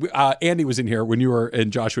 Because look, Andy was in here when you were in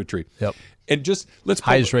Joshua Tree. Yep. And just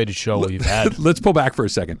highest rated show we've had. Let's pull back for a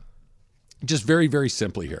second. Just very, very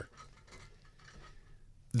simply here.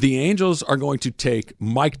 The Angels are going to take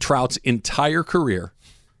Mike Trout's entire career,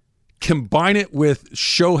 combine it with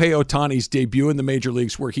Shohei Ohtani's debut in the major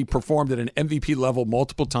leagues where he performed at an MVP level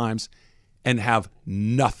multiple times, and have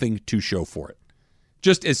nothing to show for it.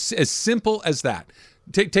 Just as simple as that.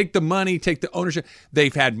 Take the money, take the ownership.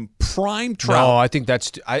 They've had prime Trout. No, I think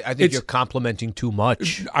I think you're complimenting too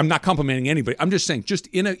much. I'm not complimenting anybody. I'm just saying, just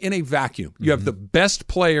in a vacuum, you have the best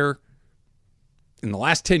player in the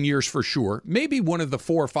last 10 years for sure, maybe one of the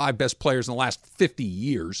 4 or 5 best players in the last 50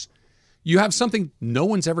 years. You have something no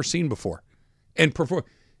one's ever seen before, and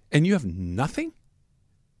you have nothing?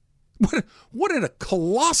 What a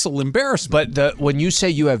colossal embarrassment. But when you say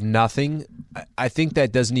you have nothing, I think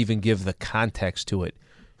that doesn't even give the context to it.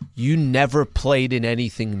 You never played in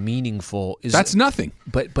anything meaningful. That's nothing.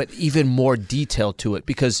 But even more detail to it,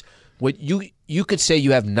 because what you could say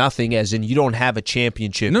you have nothing, as in you don't have a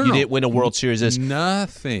championship. You didn't win a World Series.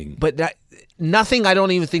 Nothing. But nothing, I don't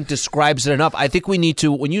even think describes it enough. I think we need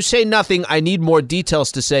to, when you say nothing, I need more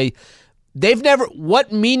details to say they've never,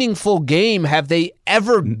 what meaningful game have they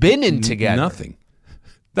ever been in together? Nothing.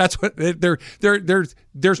 That's what,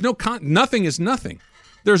 there's no, nothing is nothing.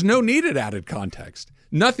 There's no needed added context.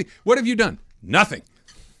 Nothing. What have you done? Nothing.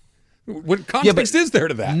 What context is there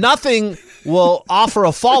to that? Nothing will offer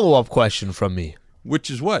a follow-up question from me. Which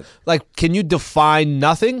is what? Like, can you define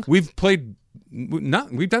nothing? We haven't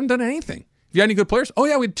done anything. Have you had any good players? Oh,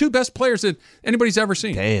 yeah, we had 2 best players that anybody's ever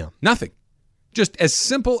seen. Damn. Nothing. Just as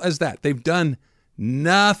simple as that. They've done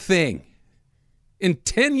nothing in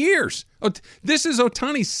 10 years. This is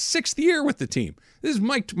Ohtani's 6th year with the team. This is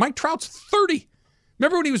Mike Trout's 30.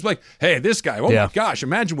 Remember when he was like, hey, this guy, my gosh,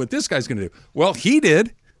 imagine what this guy's going to do. Well, he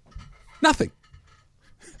did nothing.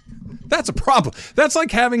 That's a problem. That's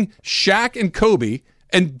like having Shaq and Kobe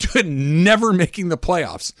and never making the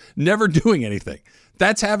playoffs, never doing anything.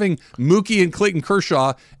 That's having Mookie and Clayton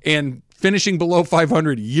Kershaw and finishing below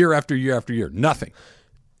 500 year after year after year. Nothing.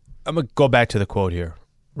 I'm going to go back to the quote here.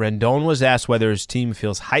 Rendon was asked whether his team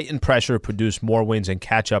feels heightened pressure to produce more wins and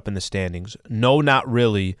catch up in the standings. No, not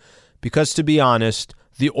really, because to be honest,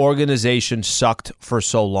 the organization sucked for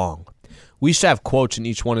so long. We used to have quotes in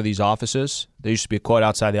each one of these offices. There used to be a quote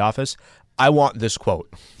outside the office. I want this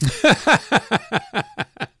quote.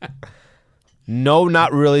 No,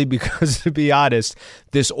 not really, because to be honest,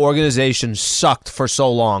 this organization sucked for so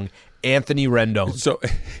long. Anthony Rendon. So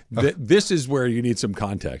this is where you need some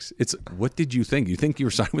context. It's, what did you think? You think you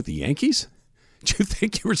were signed with the Yankees? Did you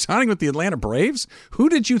think you were signing with the Atlanta Braves? Who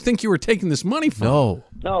did you think you were taking this money from?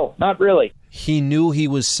 No, not really. He knew he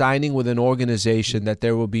was signing with an organization that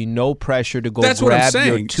there would be no pressure to go That's grab what I'm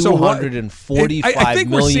saying. your $245 I think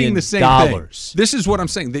we're million seeing the same dollars. thing. This is what I'm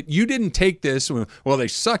saying, that you didn't take this, well, they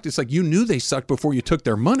sucked. It's like you knew they sucked before you took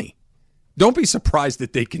their money. Don't be surprised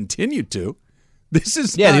that they continued to. This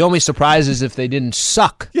is the only surprise is if they didn't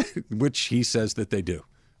suck. Yeah, which he says that they do,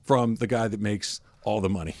 from the guy that makes all the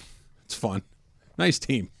money. It's fun. Nice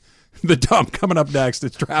team. The Dump coming up next.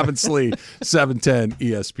 It's Travis Lee, 710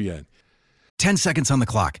 ESPN. 10 seconds on the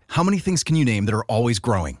clock. How many things can you name that are always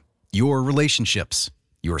growing? Your relationships,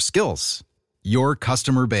 your skills, your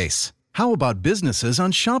customer base. How about businesses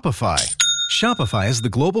on Shopify? Shopify is the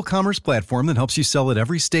global commerce platform that helps you sell at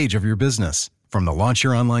every stage of your business. From the launch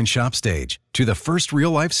your online shop stage to the first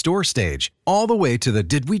real-life store stage, all the way to the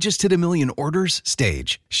did we just hit a million orders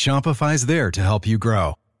stage. Shopify's there to help you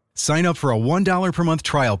grow. Sign up for a $1 per month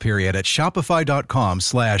trial period at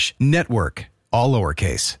shopify.com/network, all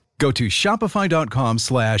lowercase. Go to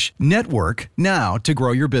shopify.com/network now to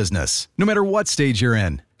grow your business, no matter what stage you're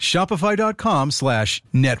in.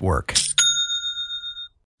 Shopify.com/network.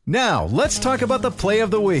 Now, let's talk about the play of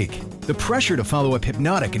the week. The pressure to follow up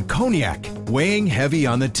Hypnotic and Cognac, weighing heavy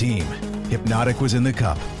on the team. Hypnotic was in the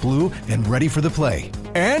cup, blue, and ready for the play.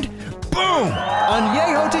 And boom!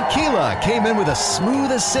 Añejo Tequila came in with a smooth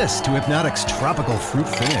assist to Hypnotic's tropical fruit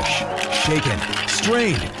finish. Shaken,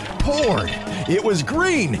 strained, poured. It was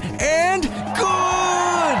green and good!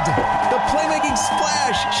 The playmaking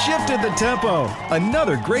splash shifted the tempo.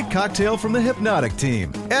 Another great cocktail from the Hypnotic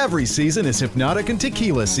team. Every season is Hypnotic and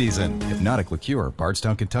Tequila season. Hypnotic Liqueur,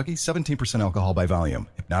 Bardstown, Kentucky, 17% alcohol by volume.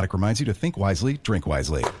 Hypnotic reminds you to think wisely, drink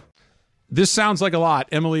wisely. This sounds like a lot.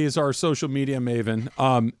 Emily is our social media maven.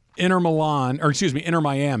 Inter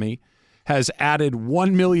Miami has added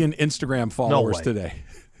 1 million Instagram followers today.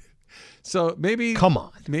 So maybe,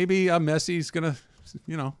 maybe Messi's gonna,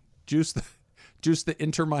 juice the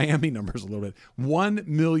Inter Miami numbers a little bit. 1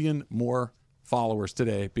 million more followers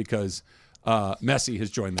today because Messi has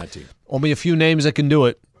joined that team. Only a few names that can do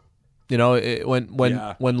it. When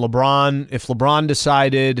LeBron, if LeBron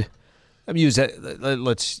decided, a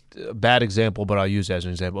bad example, but I'll use it as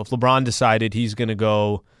an example. If LeBron decided he's going to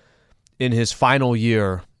go in his final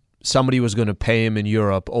year, somebody was going to pay him in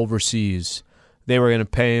Europe, overseas. They were going to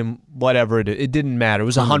pay him whatever it is. It didn't matter. It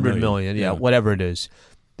was $100 million. Yeah, whatever it is.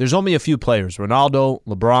 There's only a few players: Ronaldo,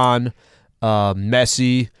 LeBron,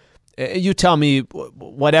 Messi. You tell me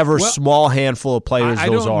whatever small handful of players those are. I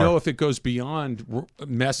don't know if it goes beyond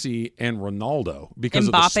Messi and Ronaldo because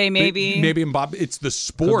Mbappe, maybe Mbappe. It's the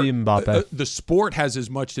sport. Could be Mbappe. The sport has as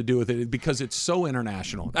much to do with it because it's so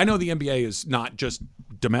international. I know the NBA is not just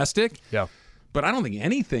domestic. Yeah, but I don't think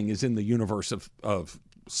anything is in the universe of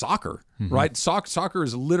soccer, right? Soccer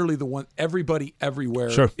is literally the one everybody everywhere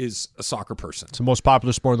is a soccer person. It's the most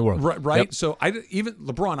popular sport in the world. Right? Yep. So even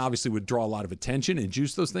LeBron obviously would draw a lot of attention and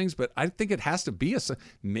juice those things, but I think it has to be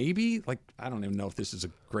maybe I don't even know if this is a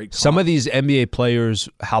great Some of these NBA players,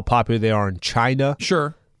 how popular they are in China.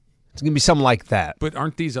 Sure. It's going to be something like that. But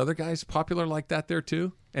aren't these other guys popular like that there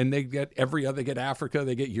too? And they get they get Africa,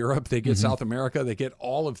 they get Europe, they get South America, they get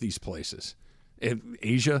all of these places.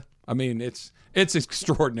 Asia. I mean, it's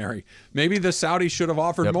extraordinary. Maybe the Saudis should have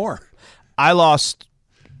offered more. I lost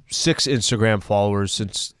 6 Instagram followers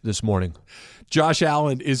since this morning. Josh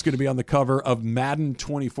Allen is going to be on the cover of Madden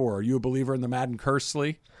 24. Are you a believer in the Madden curse,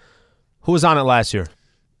 Lee? Who was on it last year?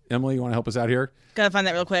 Emily, you want to help us out here? Gotta find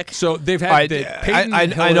that real quick. So they've had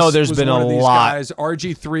I know there's been a lot. Guys.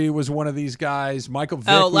 RG3 was one of these guys. Michael Vick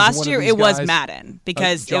was last one year of these it was guys. Madden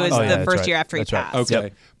because it was the first year after he passed. Okay.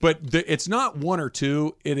 Yep. But it's not one or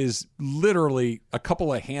two. It is literally a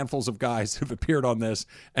couple of handfuls of guys who've appeared on this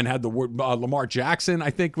and had the word. Lamar Jackson, I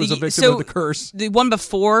think, was a victim of the curse. The one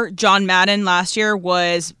before John Madden last year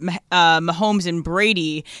was Mahomes and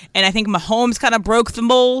Brady. And I think Mahomes kind of broke the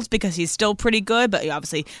mold because he's still pretty good. But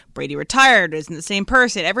obviously Brady retired, isn't the same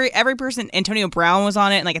person. Every person, Antonio Brown was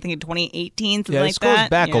on it, I think in 2018, something like that. This goes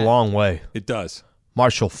back a long way. It does.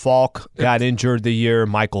 Marshall Faulk got injured the year.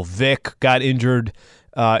 Michael Vick got injured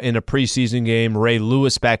in a preseason game. Ray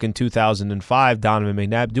Lewis back in 2005. Donovan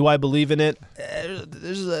McNabb. Do I believe in it?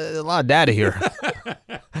 There's a lot of data here.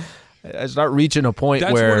 I start reaching a point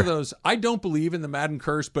That's where... one of those, I don't believe in the Madden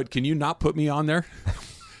curse, but can you not put me on there?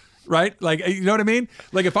 Right? You know what I mean?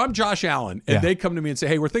 If I'm Josh Allen and they come to me and say,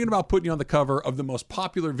 hey, we're thinking about putting you on the cover of the most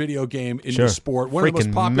popular video game in the sport, one of the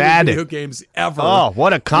most popular video games ever. Oh,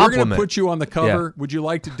 what a compliment. We're going to put you on the cover. Yeah. Would you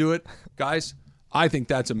like to do it? Guys, I think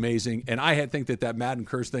that's amazing. And I think that Madden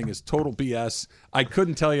curse thing is total BS. I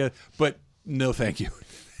couldn't tell you, but no thank you.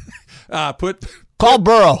 Call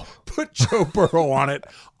Burrow. Put Joe Burrow on it.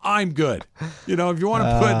 I'm good. If you want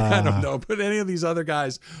to put, I don't know, put any of these other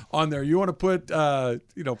guys on there. You want to put, Patrick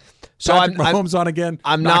Mahomes on again?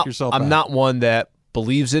 I'm not one that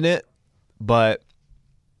believes in it, but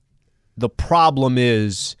the problem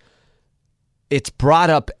is it's brought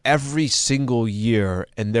up every single year,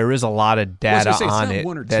 and there is a lot of data on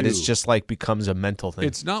it that it's just like becomes a mental thing.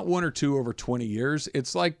 It's not 1 or 2 over 20 years.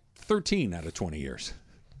 It's like 13 out of 20 years.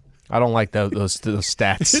 I don't like those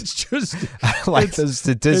stats. It's just I like those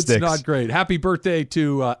statistics. It's not great. Happy birthday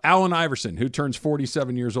to Allen Iverson, who turns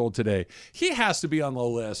 47 years old today. He has to be on the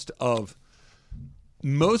list of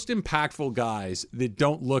most impactful guys that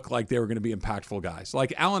don't look like they were going to be impactful guys.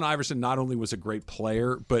 Like Allen Iverson not only was a great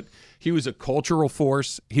player, but he was a cultural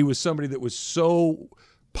force. He was somebody that was so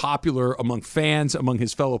popular among fans, among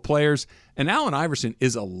his fellow players. And Allen Iverson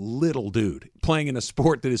is a little dude playing in a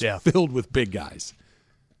sport that is filled with big guys.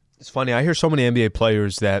 It's funny. I hear so many NBA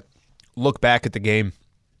players that look back at the game,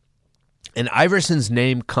 and Iverson's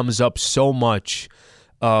name comes up so much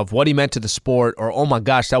of what he meant to the sport, or oh my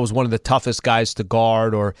gosh, that was one of the toughest guys to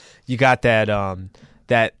guard, or you got that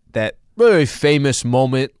that very famous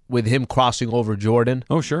moment with him crossing over Jordan.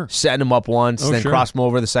 Oh sure, setting him up once, then crossing him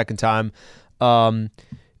over the second time.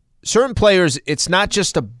 Certain players, it's not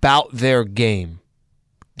just about their game.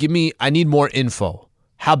 I need more info.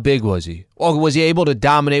 How big was he? Oh, was he able to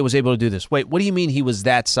dominate? Was he able to do this? Wait, what do you mean he was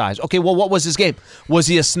that size? Okay, well, what was his game? Was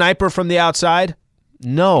he a sniper from the outside?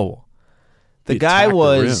 No. The guy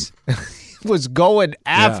was going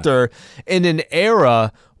after in an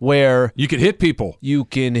era where you could hit people. You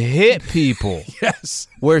can hit people. Yes.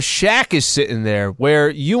 Where Shaq is sitting there,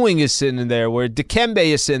 where Ewing is sitting there, where Dikembe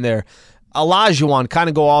is sitting there. Olajuwon kind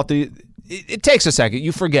of go all through. It takes a second.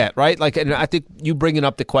 You forget, right? And I think you bringing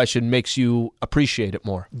up the question makes you appreciate it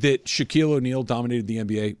more. That Shaquille O'Neal dominated the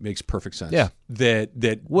NBA makes perfect sense. Yeah. That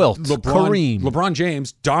Wilt, Kareem. LeBron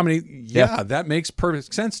James dominated. Yeah, that makes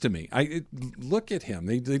perfect sense to me. Look at him.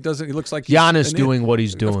 He looks like Giannis doing what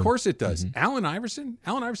he's doing. Of course it does. Mm-hmm.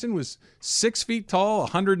 Allen Iverson was 6 feet tall,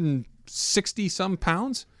 160 some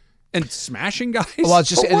pounds. And smashing guys. Well,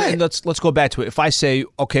 and let's go back to it. If I say,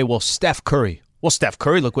 okay, well, Steph Curry. Well, Steph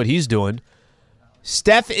Curry, look what he's doing.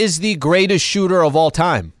 Steph is the greatest shooter of all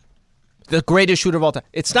time. The greatest shooter of all time.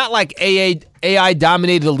 It's not like AI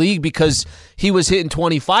dominated the league because he was hitting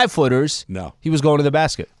 25-footers. No. He was going to the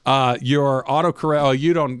basket. Your autocorrect. Oh,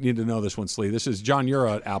 you don't need to know this one, Slee. This is John. You're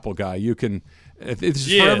an Apple guy. You can.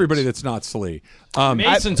 It's for everybody that's not Slee.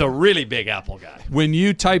 Mason's a really big Apple guy. When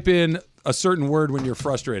you type in a certain word when you're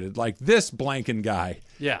frustrated, like this blanking guy,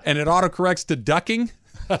 and it autocorrects to ducking,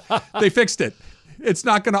 they fixed it. It's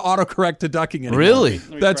not going to autocorrect to ducking anymore. Really?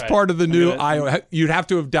 That's part of the new iOS. You'd have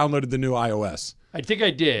to have downloaded the new iOS. I think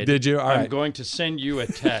I did. Did you? All right. I'm going to send you a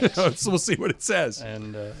text. So we'll see what it says.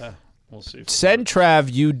 And we'll see. Send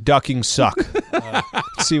Trav, you ducking suck.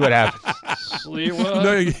 See what happens.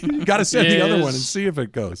 No, you got to send the other one and see if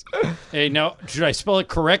it goes. Hey, now, should I spell it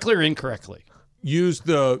correctly or incorrectly? Use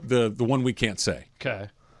the one we can't say. Okay.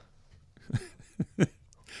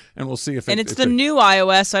 And we'll see if and it's the new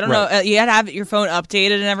iOS, so I don't know. You had to have your phone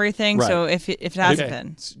updated and everything. Right. So if it hasn't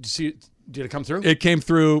been, did it come through? It came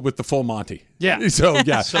through with the full Monty. Yeah. So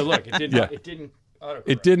So look, it didn't. It didn't. Autocorrect.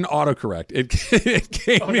 It didn't autocorrect. It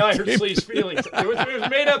came. Oh, now I heard Slee's feelings. It was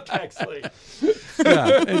made up text, Slee.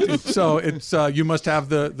 So it's you must have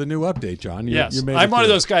the new update, John. Yes, I'm one of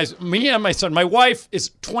those guys. Me and my son. My wife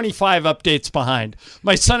is 25 updates behind.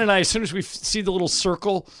 My son and I, as soon as we see the little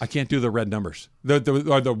circle, I can't do the red numbers.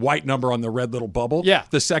 The white number on the red little bubble. Yeah.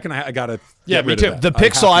 The second I got to. Yeah, me too. The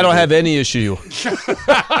Pixel, I don't have any issue.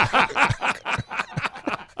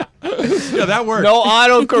 Yeah, that works. No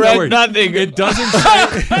autocorrect, nothing. It doesn't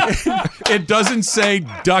say. It doesn't say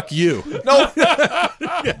duck you. No,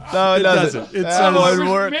 no, it doesn't. That would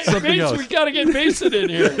work. Something else. We got to get Mason in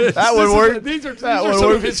here. That would work. These are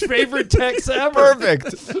some of his favorite texts ever.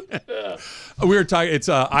 Perfect. We were talking. It's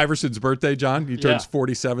Iverson's birthday, John. He turns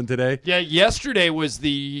 47 today. Yeah, yesterday was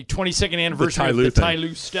the 22nd anniversary of the Ty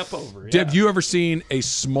Lue step over. Yeah. Have you ever seen a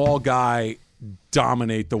small guy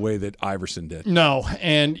dominate the way that Iverson did? No,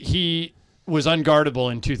 and he was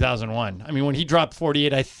unguardable in 2001. I mean, when he dropped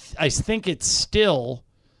 48, I think it's still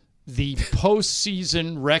the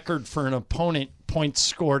postseason record for an opponent points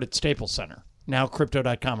scored at Staples Center, now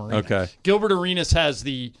Crypto.com Arena. Okay. Gilbert Arenas has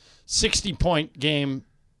the 60-point game.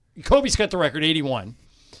 Kobe's got the record, 81.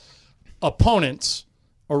 Opponents,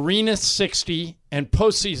 Arenas 60, and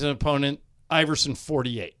postseason opponent, Iverson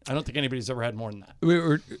 48. I don't think anybody's ever had more than that.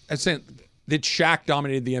 I was saying that Shaq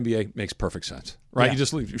dominated the NBA makes perfect sense. right? Yeah. You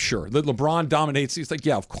just leave, sure. LeBron dominates. He's like,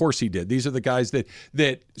 yeah, of course he did. These are the guys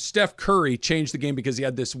that Steph Curry changed the game because he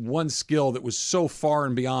had this one skill that was so far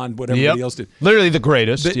and beyond what everybody else did. Literally the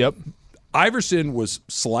greatest. Iverson was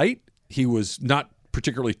slight. He was not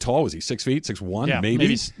particularly tall. Was he 6 feet, 6'1"? Yeah,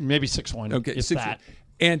 maybe 6'1". Okay, It's that.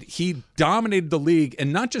 And he dominated the league,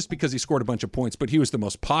 and not just because he scored a bunch of points, but he was the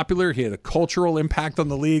most popular. He had a cultural impact on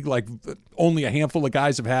the league like only a handful of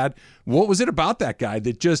guys have had. What was it about that guy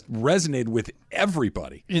that just resonated with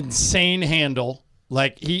everybody? Insane handle.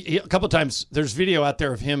 Like he a couple times, there's video out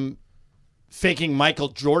there of him faking Michael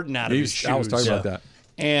Jordan out of his shoes. I was talking about that.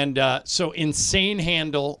 And so insane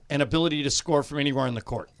handle and ability to score from anywhere on the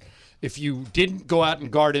court. If you didn't go out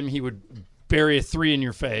and guard him, he would bury a three in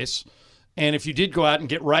your face. And if you did go out and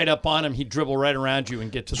get right up on him, he'd dribble right around you and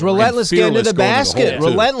get to the rim. Relentless getting to the basket.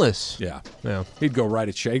 Relentless. Yeah. He'd go right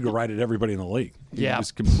at Shea, go right at everybody in the league. He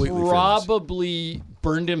was completely probably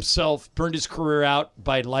burned his career out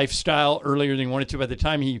by lifestyle earlier than he wanted to. By the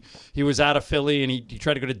time he was out of Philly and he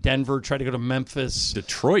tried to go to Denver, tried to go to Memphis.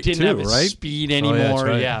 Detroit, didn't have his speed anymore. that's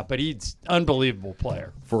right. Yeah, but he's an unbelievable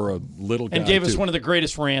player. For a little guy, and gave us one of the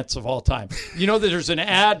greatest rants of all time. You know that there's an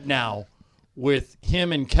ad now with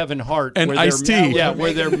him and Kevin Hart and Ice-T. Yeah,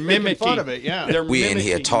 where they're mimicking fun of it. Yeah, we're in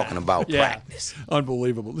here talking about practice.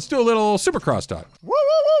 Unbelievable. Let's do a little Supercross talk. Woo, woo,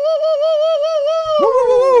 woo, woo, woo,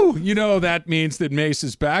 woo, woo, woo. You know that means that Mace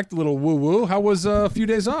is back. The little woo woo. How was a few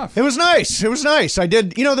days off? It was nice. I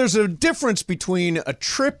did. You know, there's a difference between a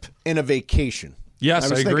trip and a vacation. Yes, I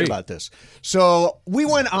was agree. thinking about this. So we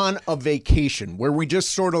went on a vacation where we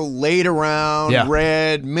just sort of laid around,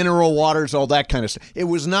 read mineral waters, all that kind of stuff. It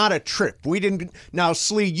was not a trip. We didn't. Now,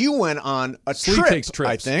 Slee, you went on a trip. Takes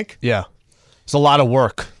trips. I think. Yeah. It's a lot of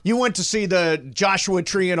work. You went to see the Joshua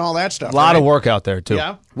Tree and all that stuff. A lot of work out there, too.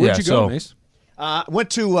 Yeah. Where'd you go, Mace?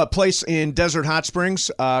 Went to a place in Desert Hot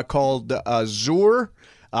Springs called Zur.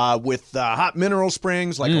 With hot mineral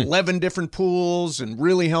springs, like 11 different pools and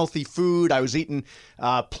really healthy food. I was eating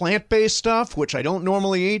plant-based stuff, which I don't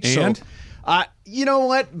normally eat. And? So, you know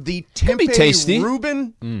what? The tempeh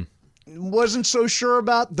Reuben wasn't so sure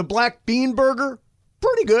about. The black bean burger,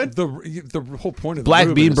 pretty good. The whole point of the black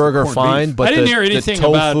Reuben bean is the burger corned fine, beef. but I didn't hear anything the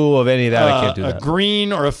tofu about of any of that. I can't do that. A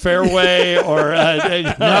green or a fairway or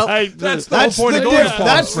that's the whole point of going to Palm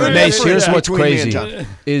That's the Springs. Mace, here's what's between me and crazy: John.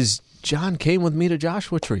 is John came with me to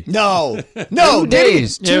Joshua Tree. No, 2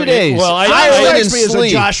 days. 2 days. Well, I Ireland strikes and me as a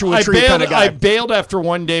sleep. Joshua Tree kind of guy. I bailed after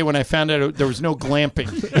one day when I found out there was no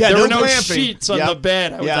glamping. Yeah, there no were no glamping. sheets on the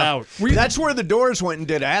bed. I was out. That's where the Doors went and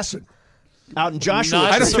did acid. Out in Joshua.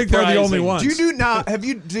 Not I don't think they're the only surprising. ones. Do you do now? Have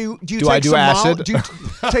you do you Do take I do acid? Do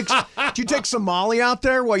you take some Molly out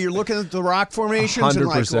there while you're looking at the rock formations? 100%. And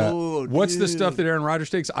like, ooh, What's the stuff that Aaron Rodgers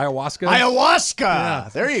takes? Ayahuasca?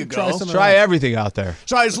 Ayahuasca. There you go. Try everything out there.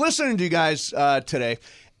 So I was listening to you guys today,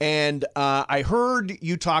 and I heard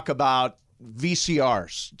you talk about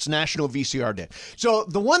VCRs. It's National VCR Day. So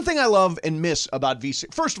the one thing I love and miss about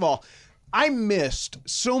VCR, first of all, I missed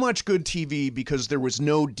so much good TV because there was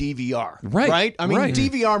no DVR. Right? I mean,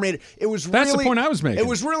 DVR made it was That's really, the point I was making. It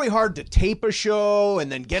was really hard to tape a show and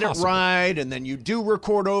then get it right, and then you do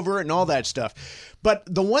record over it and all that stuff. But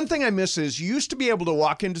the one thing I miss is you used to be able to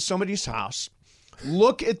walk into somebody's house,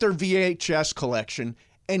 look at their VHS collection,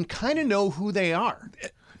 and kind of know who they are.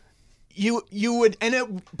 You would, and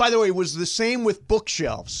it, by the way, it was the same with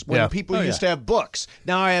bookshelves when people used to have books.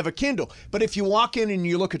 Now I have a Kindle. But if you walk in and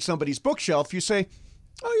you look at somebody's bookshelf, you say,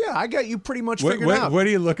 oh, yeah, I got you pretty much figured out. What are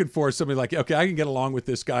you looking for? Somebody like, okay, I can get along with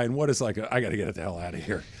this guy, and what is like, I got to get the hell out of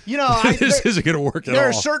here. You know, this isn't going to work at all. There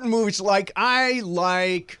are certain movies, like, I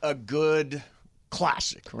like a good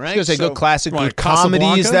classic, right? I was going to say good classic, Like good comedies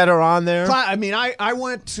Casablanca? that are on there. I mean, I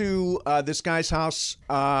went to this guy's house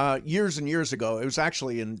years and years ago. It was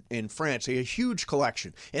actually in France. He had a huge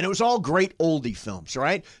collection, and it was all great oldie films,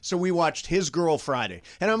 right? So we watched His Girl Friday,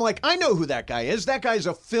 and I'm like, I know who that guy is. That guy's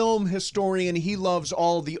a film historian. He loves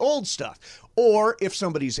all the old stuff. Or if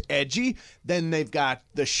somebody's edgy, then they've got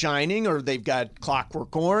The Shining, or they've got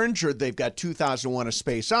Clockwork Orange, or they've got 2001: A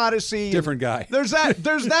Space Odyssey. Different guy. There's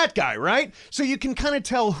that guy, right? So you can kind of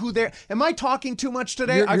tell who they're. Am I talking too much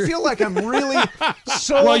today? I feel like I'm really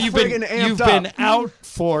so friggin' amped you've up. been out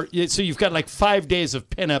for so you've got like 5 days of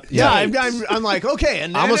pinup. Yeah, I'm like, okay,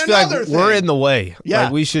 and I almost feel another like thing. we're in the way. Yeah.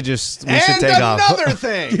 Like we should take another off.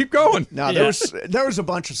 thing. Keep going. No, there was a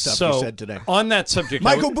bunch of stuff So you said today. on that subject,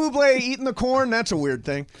 Michael Bublé eating the corn, that's a weird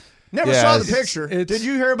thing. Never Yeah, saw the it's- picture. Did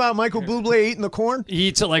you hear about Michael Bublé eating the corn? he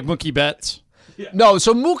eats it like Mookie Betts. No,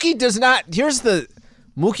 so Mookie does not.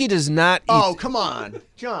 Mookie does not eat. Oh, come on.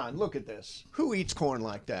 John, look at this. Who eats corn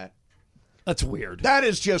like that? That's weird. That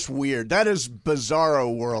is just weird. That is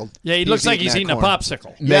bizarro world. Yeah, he looks like he's eating a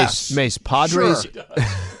popsicle. Mace, Padres.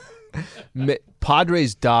 Sure.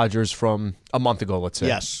 Padres Dodgers from a month ago, let's say.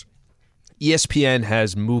 Yes. ESPN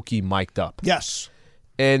has Mookie mic'd up. Yes.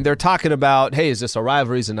 And they're talking about, hey, is this a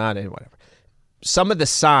rivalry? Is it not? And whatever. Some of the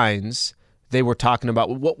signs they were talking about,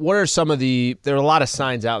 what are some of the, there are a lot of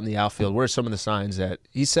signs out in the outfield. What are some of the signs that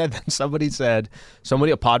he said,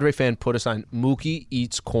 a Padre fan put a sign, Mookie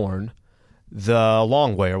eats corn the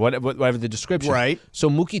long way, or whatever the description. Right. So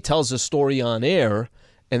Mookie tells a story on air,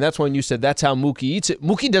 and that's when you said that's how Mookie eats it.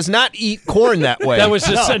 Mookie does not eat corn that way. That was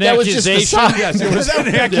just an accusation. Was just a sign. Yes, it was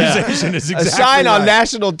an accusation. Is exactly a sign right. On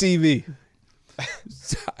national TV.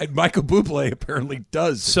 Michael Bublé apparently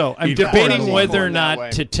does. So I'm debating whether or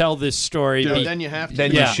not to tell this story. Then you have to.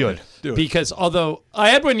 Then you should. Do it. Because although I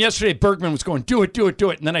had one yesterday, Bergman was going, do it.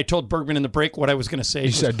 And then I told Bergman in the break what I was going to say.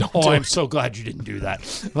 He said, don't oh, do I'm it. so glad you didn't do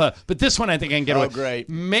that. But this one I think I can get away. Great.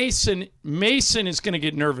 Mason is going to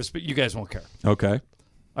get nervous, but you guys won't care. Okay.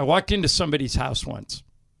 I walked into somebody's house once.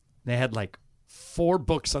 They had like 4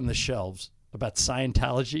 books on the shelves about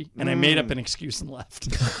Scientology, and I made up an excuse and left.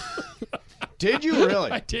 Did you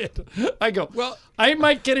really? I did. I go, well, I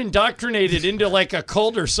might get indoctrinated into like a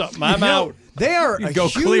cult or something. I'm out. They are You go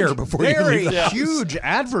clear before you leave the house. huge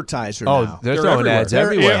advertiser Oh, now. they're throwing ads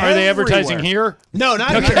everywhere. Are they advertising here? No,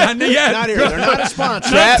 not here. Not yet. Not here. They're not a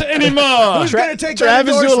sponsor. Not anymore. Who's going to take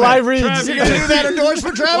Travis that doing endorsement? live reads. Travis, You going to do that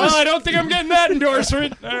endorsement, Travis? Well, I don't think I'm getting that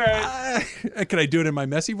endorsement. All right. Can I do it in my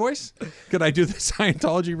messy voice? Can I do the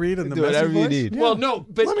Scientology read in the Do messy whatever voice? you need. Well, no,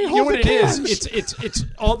 but Let me you know hold what the it is? cash. It's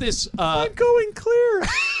all this. I'm going clear.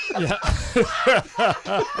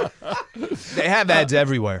 They have ads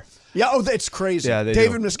everywhere. Yeah, it's crazy. Yeah, they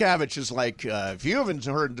David do. Miscavige is like, if you haven't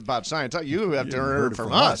heard about Scientology, you have to heard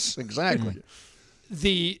from us. Exactly.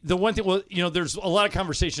 The one thing, well, you know, there's a lot of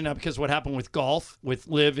conversation now because what happened with golf, with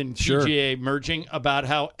LIV and PGA merging, about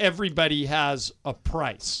how everybody has a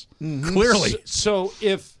price. Clearly. So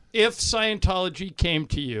if Scientology came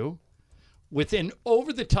to you with an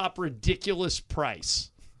over-the-top ridiculous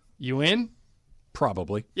price, you in?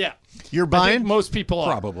 Probably. Yeah. You're I buying? think most people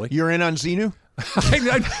are. Probably. You're in on Xenu?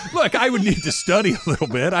 Look, I would need to study a little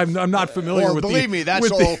bit. I'm not familiar Well, with believe me, that's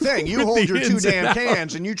with the whole thing. You with hold the your 2 ins and damn outs.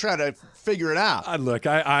 cans and you try to figure it out. Look,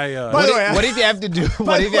 By the way, What if you have to do?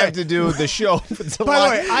 What if you have to do the show? By the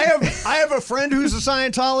way, I have a friend who's a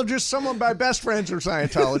Scientologist. Some of my best friends are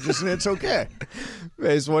Scientologists, and it's okay.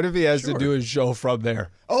 Mace, what if he has to do his show from there?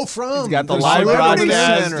 Oh, from He's got the Celebrity live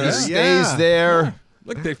broadcast. Center. He stays Yeah. there.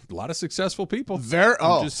 Look, they've a lot of successful people.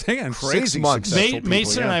 I'm just saying, crazy 6 months. successful people,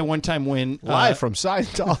 Mason and I one time win Live from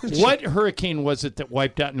Scientology. What hurricane was it that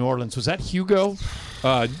wiped out New Orleans? Was that Hugo?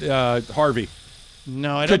 Harvey.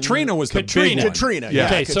 No, I don't. Katrina was the Katrina. big one. Katrina. Yeah.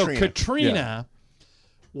 Okay, Katrina. so Katrina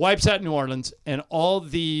wipes out New Orleans, and all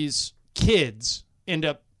these kids end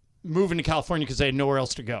up moving to California because they had nowhere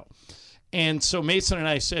else to go. And so Mason and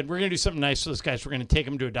I said, we're going to do something nice for those guys. We're going to take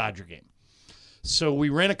them to a Dodger game. So we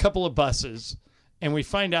rent a couple of buses, and we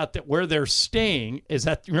find out that where they're staying is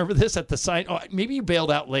at, remember this, at the oh, maybe you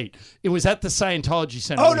bailed out late. It was at the Scientology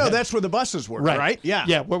Center. Oh, no, that's where the buses were, right? Yeah.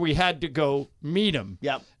 Yeah, where we had to go meet them.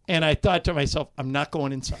 Yep. And I thought to myself, I'm not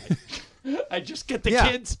going inside. I just get the Yeah.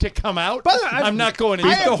 kids to come out. But I'm not going Beat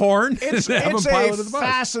inside. the horn. It's and have a them pilot the bus.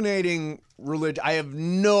 fascinating religion. I have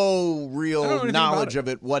no real anything knowledge about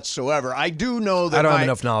of it whatsoever. I do know that I don't have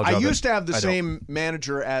enough knowledge I of it. used to have the I don't. same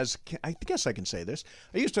manager as, I guess I can say this,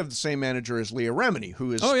 I used to have the same manager as Leah Remini,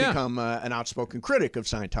 who has become an outspoken critic of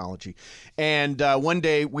Scientology. And one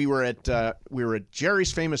day we were at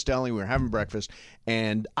Jerry's Famous Deli, we were having breakfast,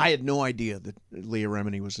 and I had no idea that Leah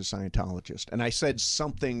Remini was a Scientologist. And I said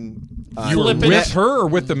something You were with her or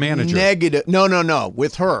with the manager? negative. No,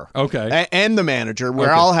 with her. Okay. And the manager.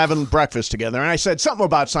 We're all having breakfast together. And I said something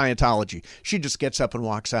about Scientology. She just gets up and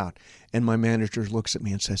walks out. And my manager looks at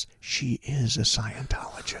me and says, she is a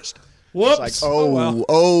Scientologist. Whoops. It's like,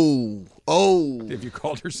 oh. Have you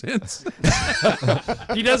called her since?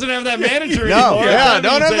 He doesn't have that manager No, anymore. yeah, That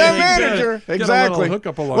don't means have that anything. manager. Get a little Exactly.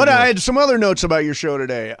 hookup along What the way. I had some other notes about your show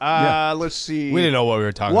today. Let's see. We didn't know what we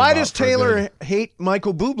were talking Why about. does for a Taylor minute. hate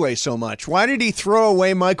Michael Bublé so much? Why did he throw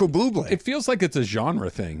away Michael Bublé? It feels like it's a genre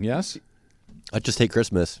thing, yes? I just hate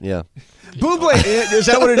Christmas. Yeah. Bublé, is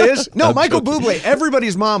that what it is? No, Michael Bublé.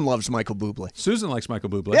 Everybody's mom loves Michael Bublé. Susan likes Michael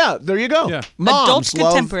Bublé. Yeah, there you go. Yeah. Moms Adult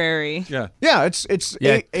love. contemporary. Yeah. Yeah, it's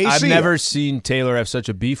Yeah, AC. I've never seen Taylor have such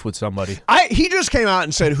a beef with somebody. He just came out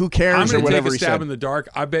and said, "Who I'm cares?" or going to whatever take a he stab said. in the dark.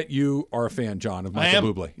 I bet you are a fan, John, of I Michael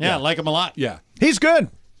am. Bublé. Yeah, I like him a lot. Yeah. He's good.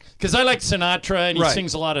 Because I like Sinatra, and he Right.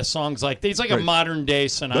 sings a lot of songs like He's like a Right. modern day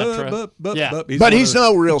Sinatra. Yeah. But he's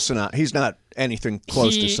no real Sinatra. He's not anything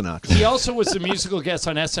close to Sinatra. He also was the musical guest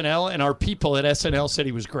on SNL, and our people at SNL said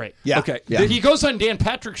he was great. Yeah. Okay. Yeah. He goes on Dan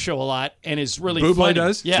Patrick's show a lot and is really Bublé funny.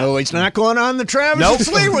 does? Yeah. No, he's not going on the Travis and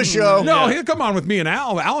Sliwa show. No, he'll come on with me and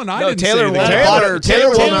Al. Al and I No, didn't Taylor say won't. anything. Taylor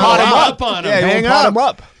will Taylor pot him hung up. up on him. Yeah, Hang he'll pot up. him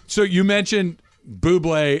up. So you mentioned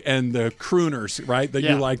Bublé and the crooners, right? That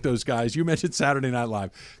Yeah. you like those guys. You mentioned Saturday Night Live.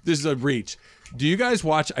 This is a reach. Do you guys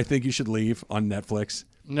watch I Think You Should Leave on Netflix?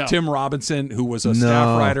 No. Tim Robinson, who was a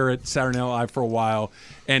staff writer at Saturday Night Live for a while,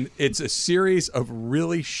 and it's a series of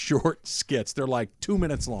really short skits. They're like 2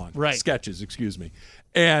 minutes long. Right. Sketches, excuse me.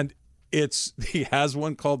 And he has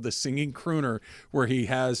one called The Singing Crooner where he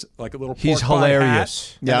has like a little He's pork pie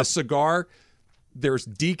hilarious. hat and a cigar. There's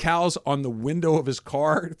decals on the window of his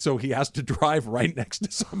car, so he has to drive right next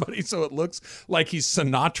to somebody so it looks like he's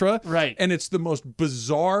Sinatra. Right. And it's the most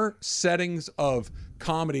bizarre settings of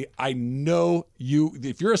comedy. I know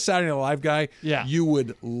if you're a Saturday Night Live guy, Yeah. you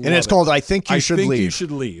would love And it's it. called I Think You I Should Think Leave. You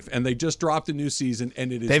Should Leave. And they just dropped a new season,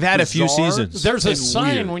 and it is They've had a few bizarre seasons. There's a and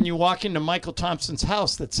sign weird. when you walk into Michael Thompson's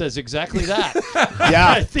house that says exactly that. Yeah.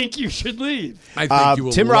 I think you should leave. I think you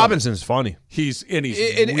will Tim love it. Robinson's funny. He's And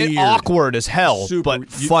weird. awkward as hell, Super- but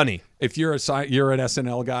funny. If you're you're an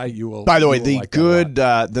SNL guy, you will. By the way, you will the like that a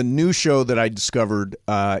lot. the new show that I discovered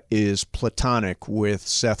is Platonic with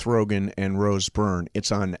Seth Rogen and Rose Byrne.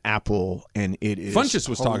 It's on Apple, and it is Funchess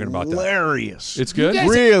was talking about that. hilarious. It's good. You guys-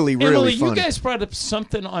 Really, Emily, really you funny. guys brought up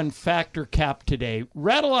something on Factor Cap today.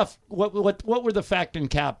 Rattle off what were the Fact and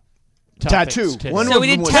Cap topics Tattoo. today? One So of we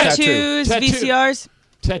them did was tattoos, Tattoo. VCRs.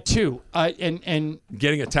 Tattoo. And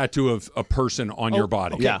Getting a tattoo of a person on your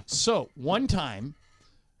body. Okay. So one time,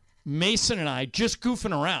 Mason and I, just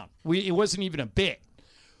goofing around, it wasn't even a bit,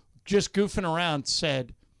 just goofing around,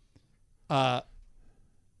 said,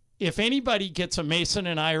 if anybody gets a Mason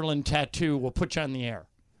and Ireland tattoo, we'll put you on the air.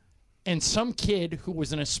 And some kid who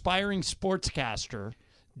was an aspiring sportscaster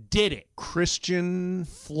did it. Christian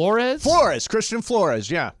Flores, Christian Flores,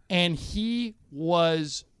 yeah. and he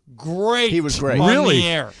was great. He was great. on Really? the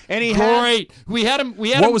air. And he great. We had him.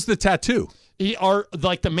 What was the tattoo?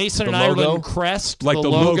 Like the Mason The and logo? Ireland crest, Like the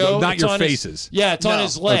logo, not It's your on his- faces. yeah, it's on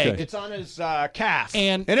his leg. Okay. It's on his calf.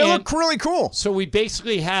 And it looked really cool. So we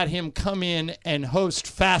basically had him come in and host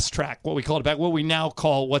Fast Track, what we called it back, what we now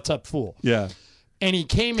call What's Up Fool. Yeah. And he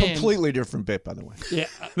came in. Completely different bit, by the way. Yeah,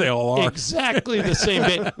 They all are. exactly the same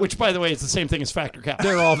bit. Which, by the way, is the same thing as Factor Cap.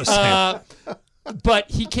 They're all the same.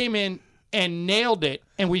 But he came in and nailed it,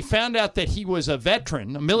 and we found out that he was a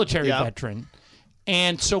veteran, a military veteran.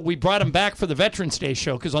 And so we brought him back for the Veterans Day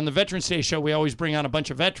show, because on the Veterans Day show, we always bring on a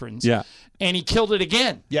bunch of veterans. Yeah. And he killed it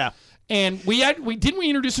again. Yeah. And we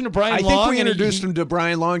introduced him to Brian I Long. think we and introduced him to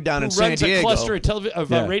Brian Long down who in San runs Diego. a cluster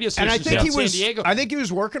of radio and stations I think in he was San Diego. I think he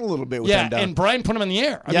was working a little bit with them down. And Brian put him on the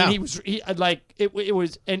air. I Yeah. mean, it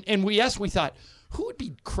was, and we thought, who would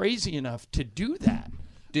be crazy enough to do that?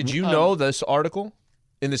 Did you know this article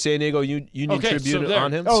in the San Diego Union Tribune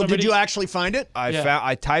on him? Oh, did you actually find it?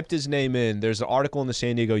 I typed his name in. There's an article in the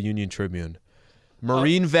San Diego Union Tribune.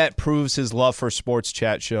 Marine vet proves his love for sports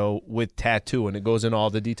chat show with tattoo, and it goes into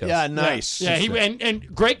all the details. Yeah, nice. Yeah,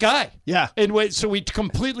 and great guy. Yeah. And so we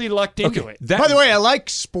completely lucked into it. By the way, I like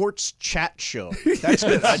sports chat show. That's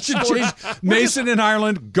good. That should change. Mason in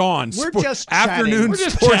Ireland gone. We're just afternoon chatting. We're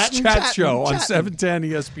just sports chatting, chat chatting, show on chatting. 710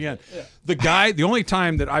 ESPN. Yeah. The only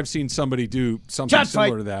time that I've seen somebody do something Chat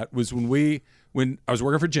similar fight. to that was when I was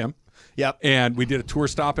working for Jim. Yep. And we did a tour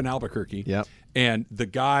stop in Albuquerque. Yep. And the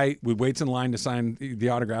guy waits in line to sign the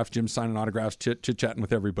autographs. Jim's signing autographs, chit-chatting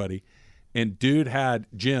with everybody. And dude had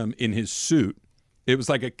Jim in his suit. It was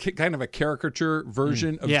like a kind of a caricature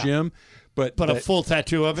version of Jim. But a full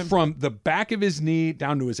tattoo of him? From the back of his knee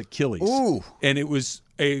down to his Achilles. Ooh. And it was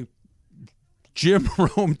a Jim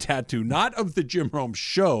Rome tattoo, not of the Jim Rome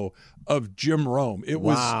show, of Jim Rome. It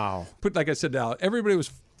was, like I said, now everybody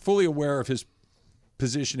was fully aware of his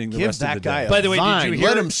positioning the Give rest of that the guy day. a By the way, vine. did you hear?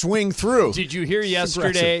 Let him swing through. Did you hear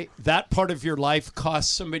yesterday that part of your life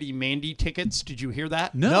cost somebody Mandy tickets? Did you hear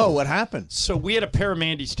that? No, what happened? So we had a pair of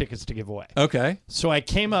Mandy's tickets to give away. Okay. So I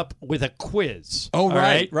came up with a quiz. Oh, all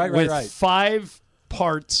right. With 5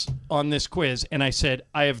 parts on this quiz, and I said,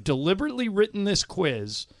 I have deliberately written this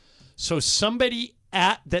quiz so somebody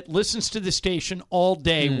that listens to the station all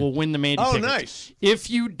day will win the Mandy tickets. Nice. If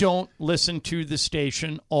you don't listen to the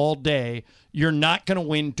station all day, you're not going to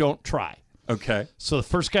win. Don't try. Okay. So the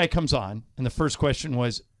first guy comes on, and the first question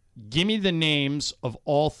was, give me the names of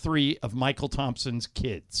all 3 of Michael Thompson's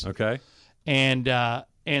kids. Okay. And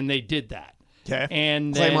they did that. Okay.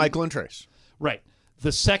 And Clay, then, Michael, and Trace. Right.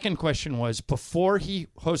 The second question was, before he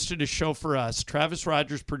hosted a show for us, Travis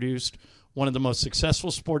Rogers produced one of the most successful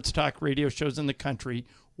sports talk radio shows in the country.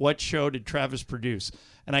 What show did Travis produce?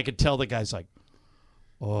 And I could tell the guy's like,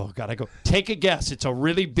 oh, God, I go, take a guess. It's a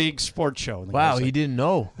really big sports show. Wow, he didn't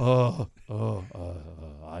know.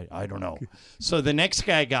 I don't know. So the next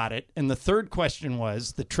guy got it. And the third question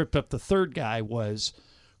was, the trip up the third guy was,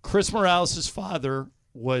 Chris Morales' father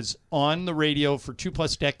was on the radio for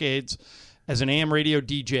 2+ decades as an AM radio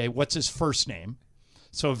DJ. What's his first name?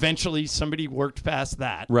 So eventually somebody worked past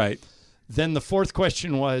that. Right. Then the fourth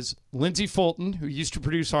question was, Lindsey Fulton, who used to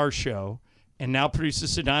produce our show and now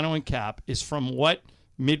produces Sedano and Cap, is from what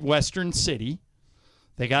Midwestern city?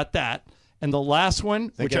 They got that. And the last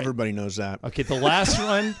one, I think everybody knows that. Okay, the last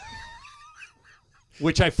one,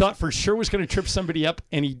 which I thought for sure was going to trip somebody up,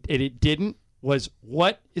 and it didn't, was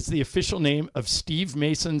what is the official name of Steve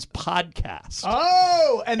Mason's podcast?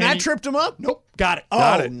 Oh, and that tripped him up? Nope, got it.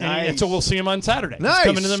 Got it. Nice. And so we'll see him on Saturday. Nice. He's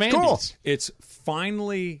coming to the Mandy's. Cool. It's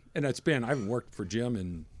finally, and I haven't worked for Jim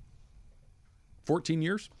in 14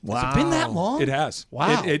 years. Wow. Has it been that long? It has.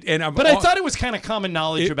 Wow. But I thought it was kind of common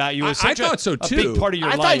knowledge about you. It was I thought so, too. A big part of your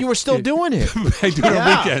life. I thought you were still doing it. I do it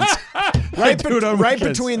on weekends. Right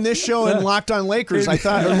between this show and Locked On Lakers, I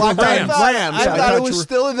thought, or Locked On Rams. I thought it was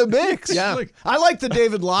still in the mix. Yeah. I like the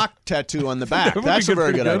David Locke tattoo on the back. That's a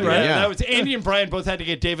very good idea. Right? Yeah. That was Andy and Brian both had to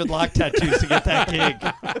get David Locke tattoos to get that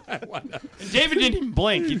gig. And David didn't even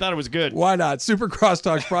blink. He thought it was good. Why not? Super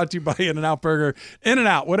Crosstalks brought to you by In-N-Out Burger.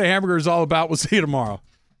 In-N-Out, what a hamburger is all about. We'll see you tomorrow.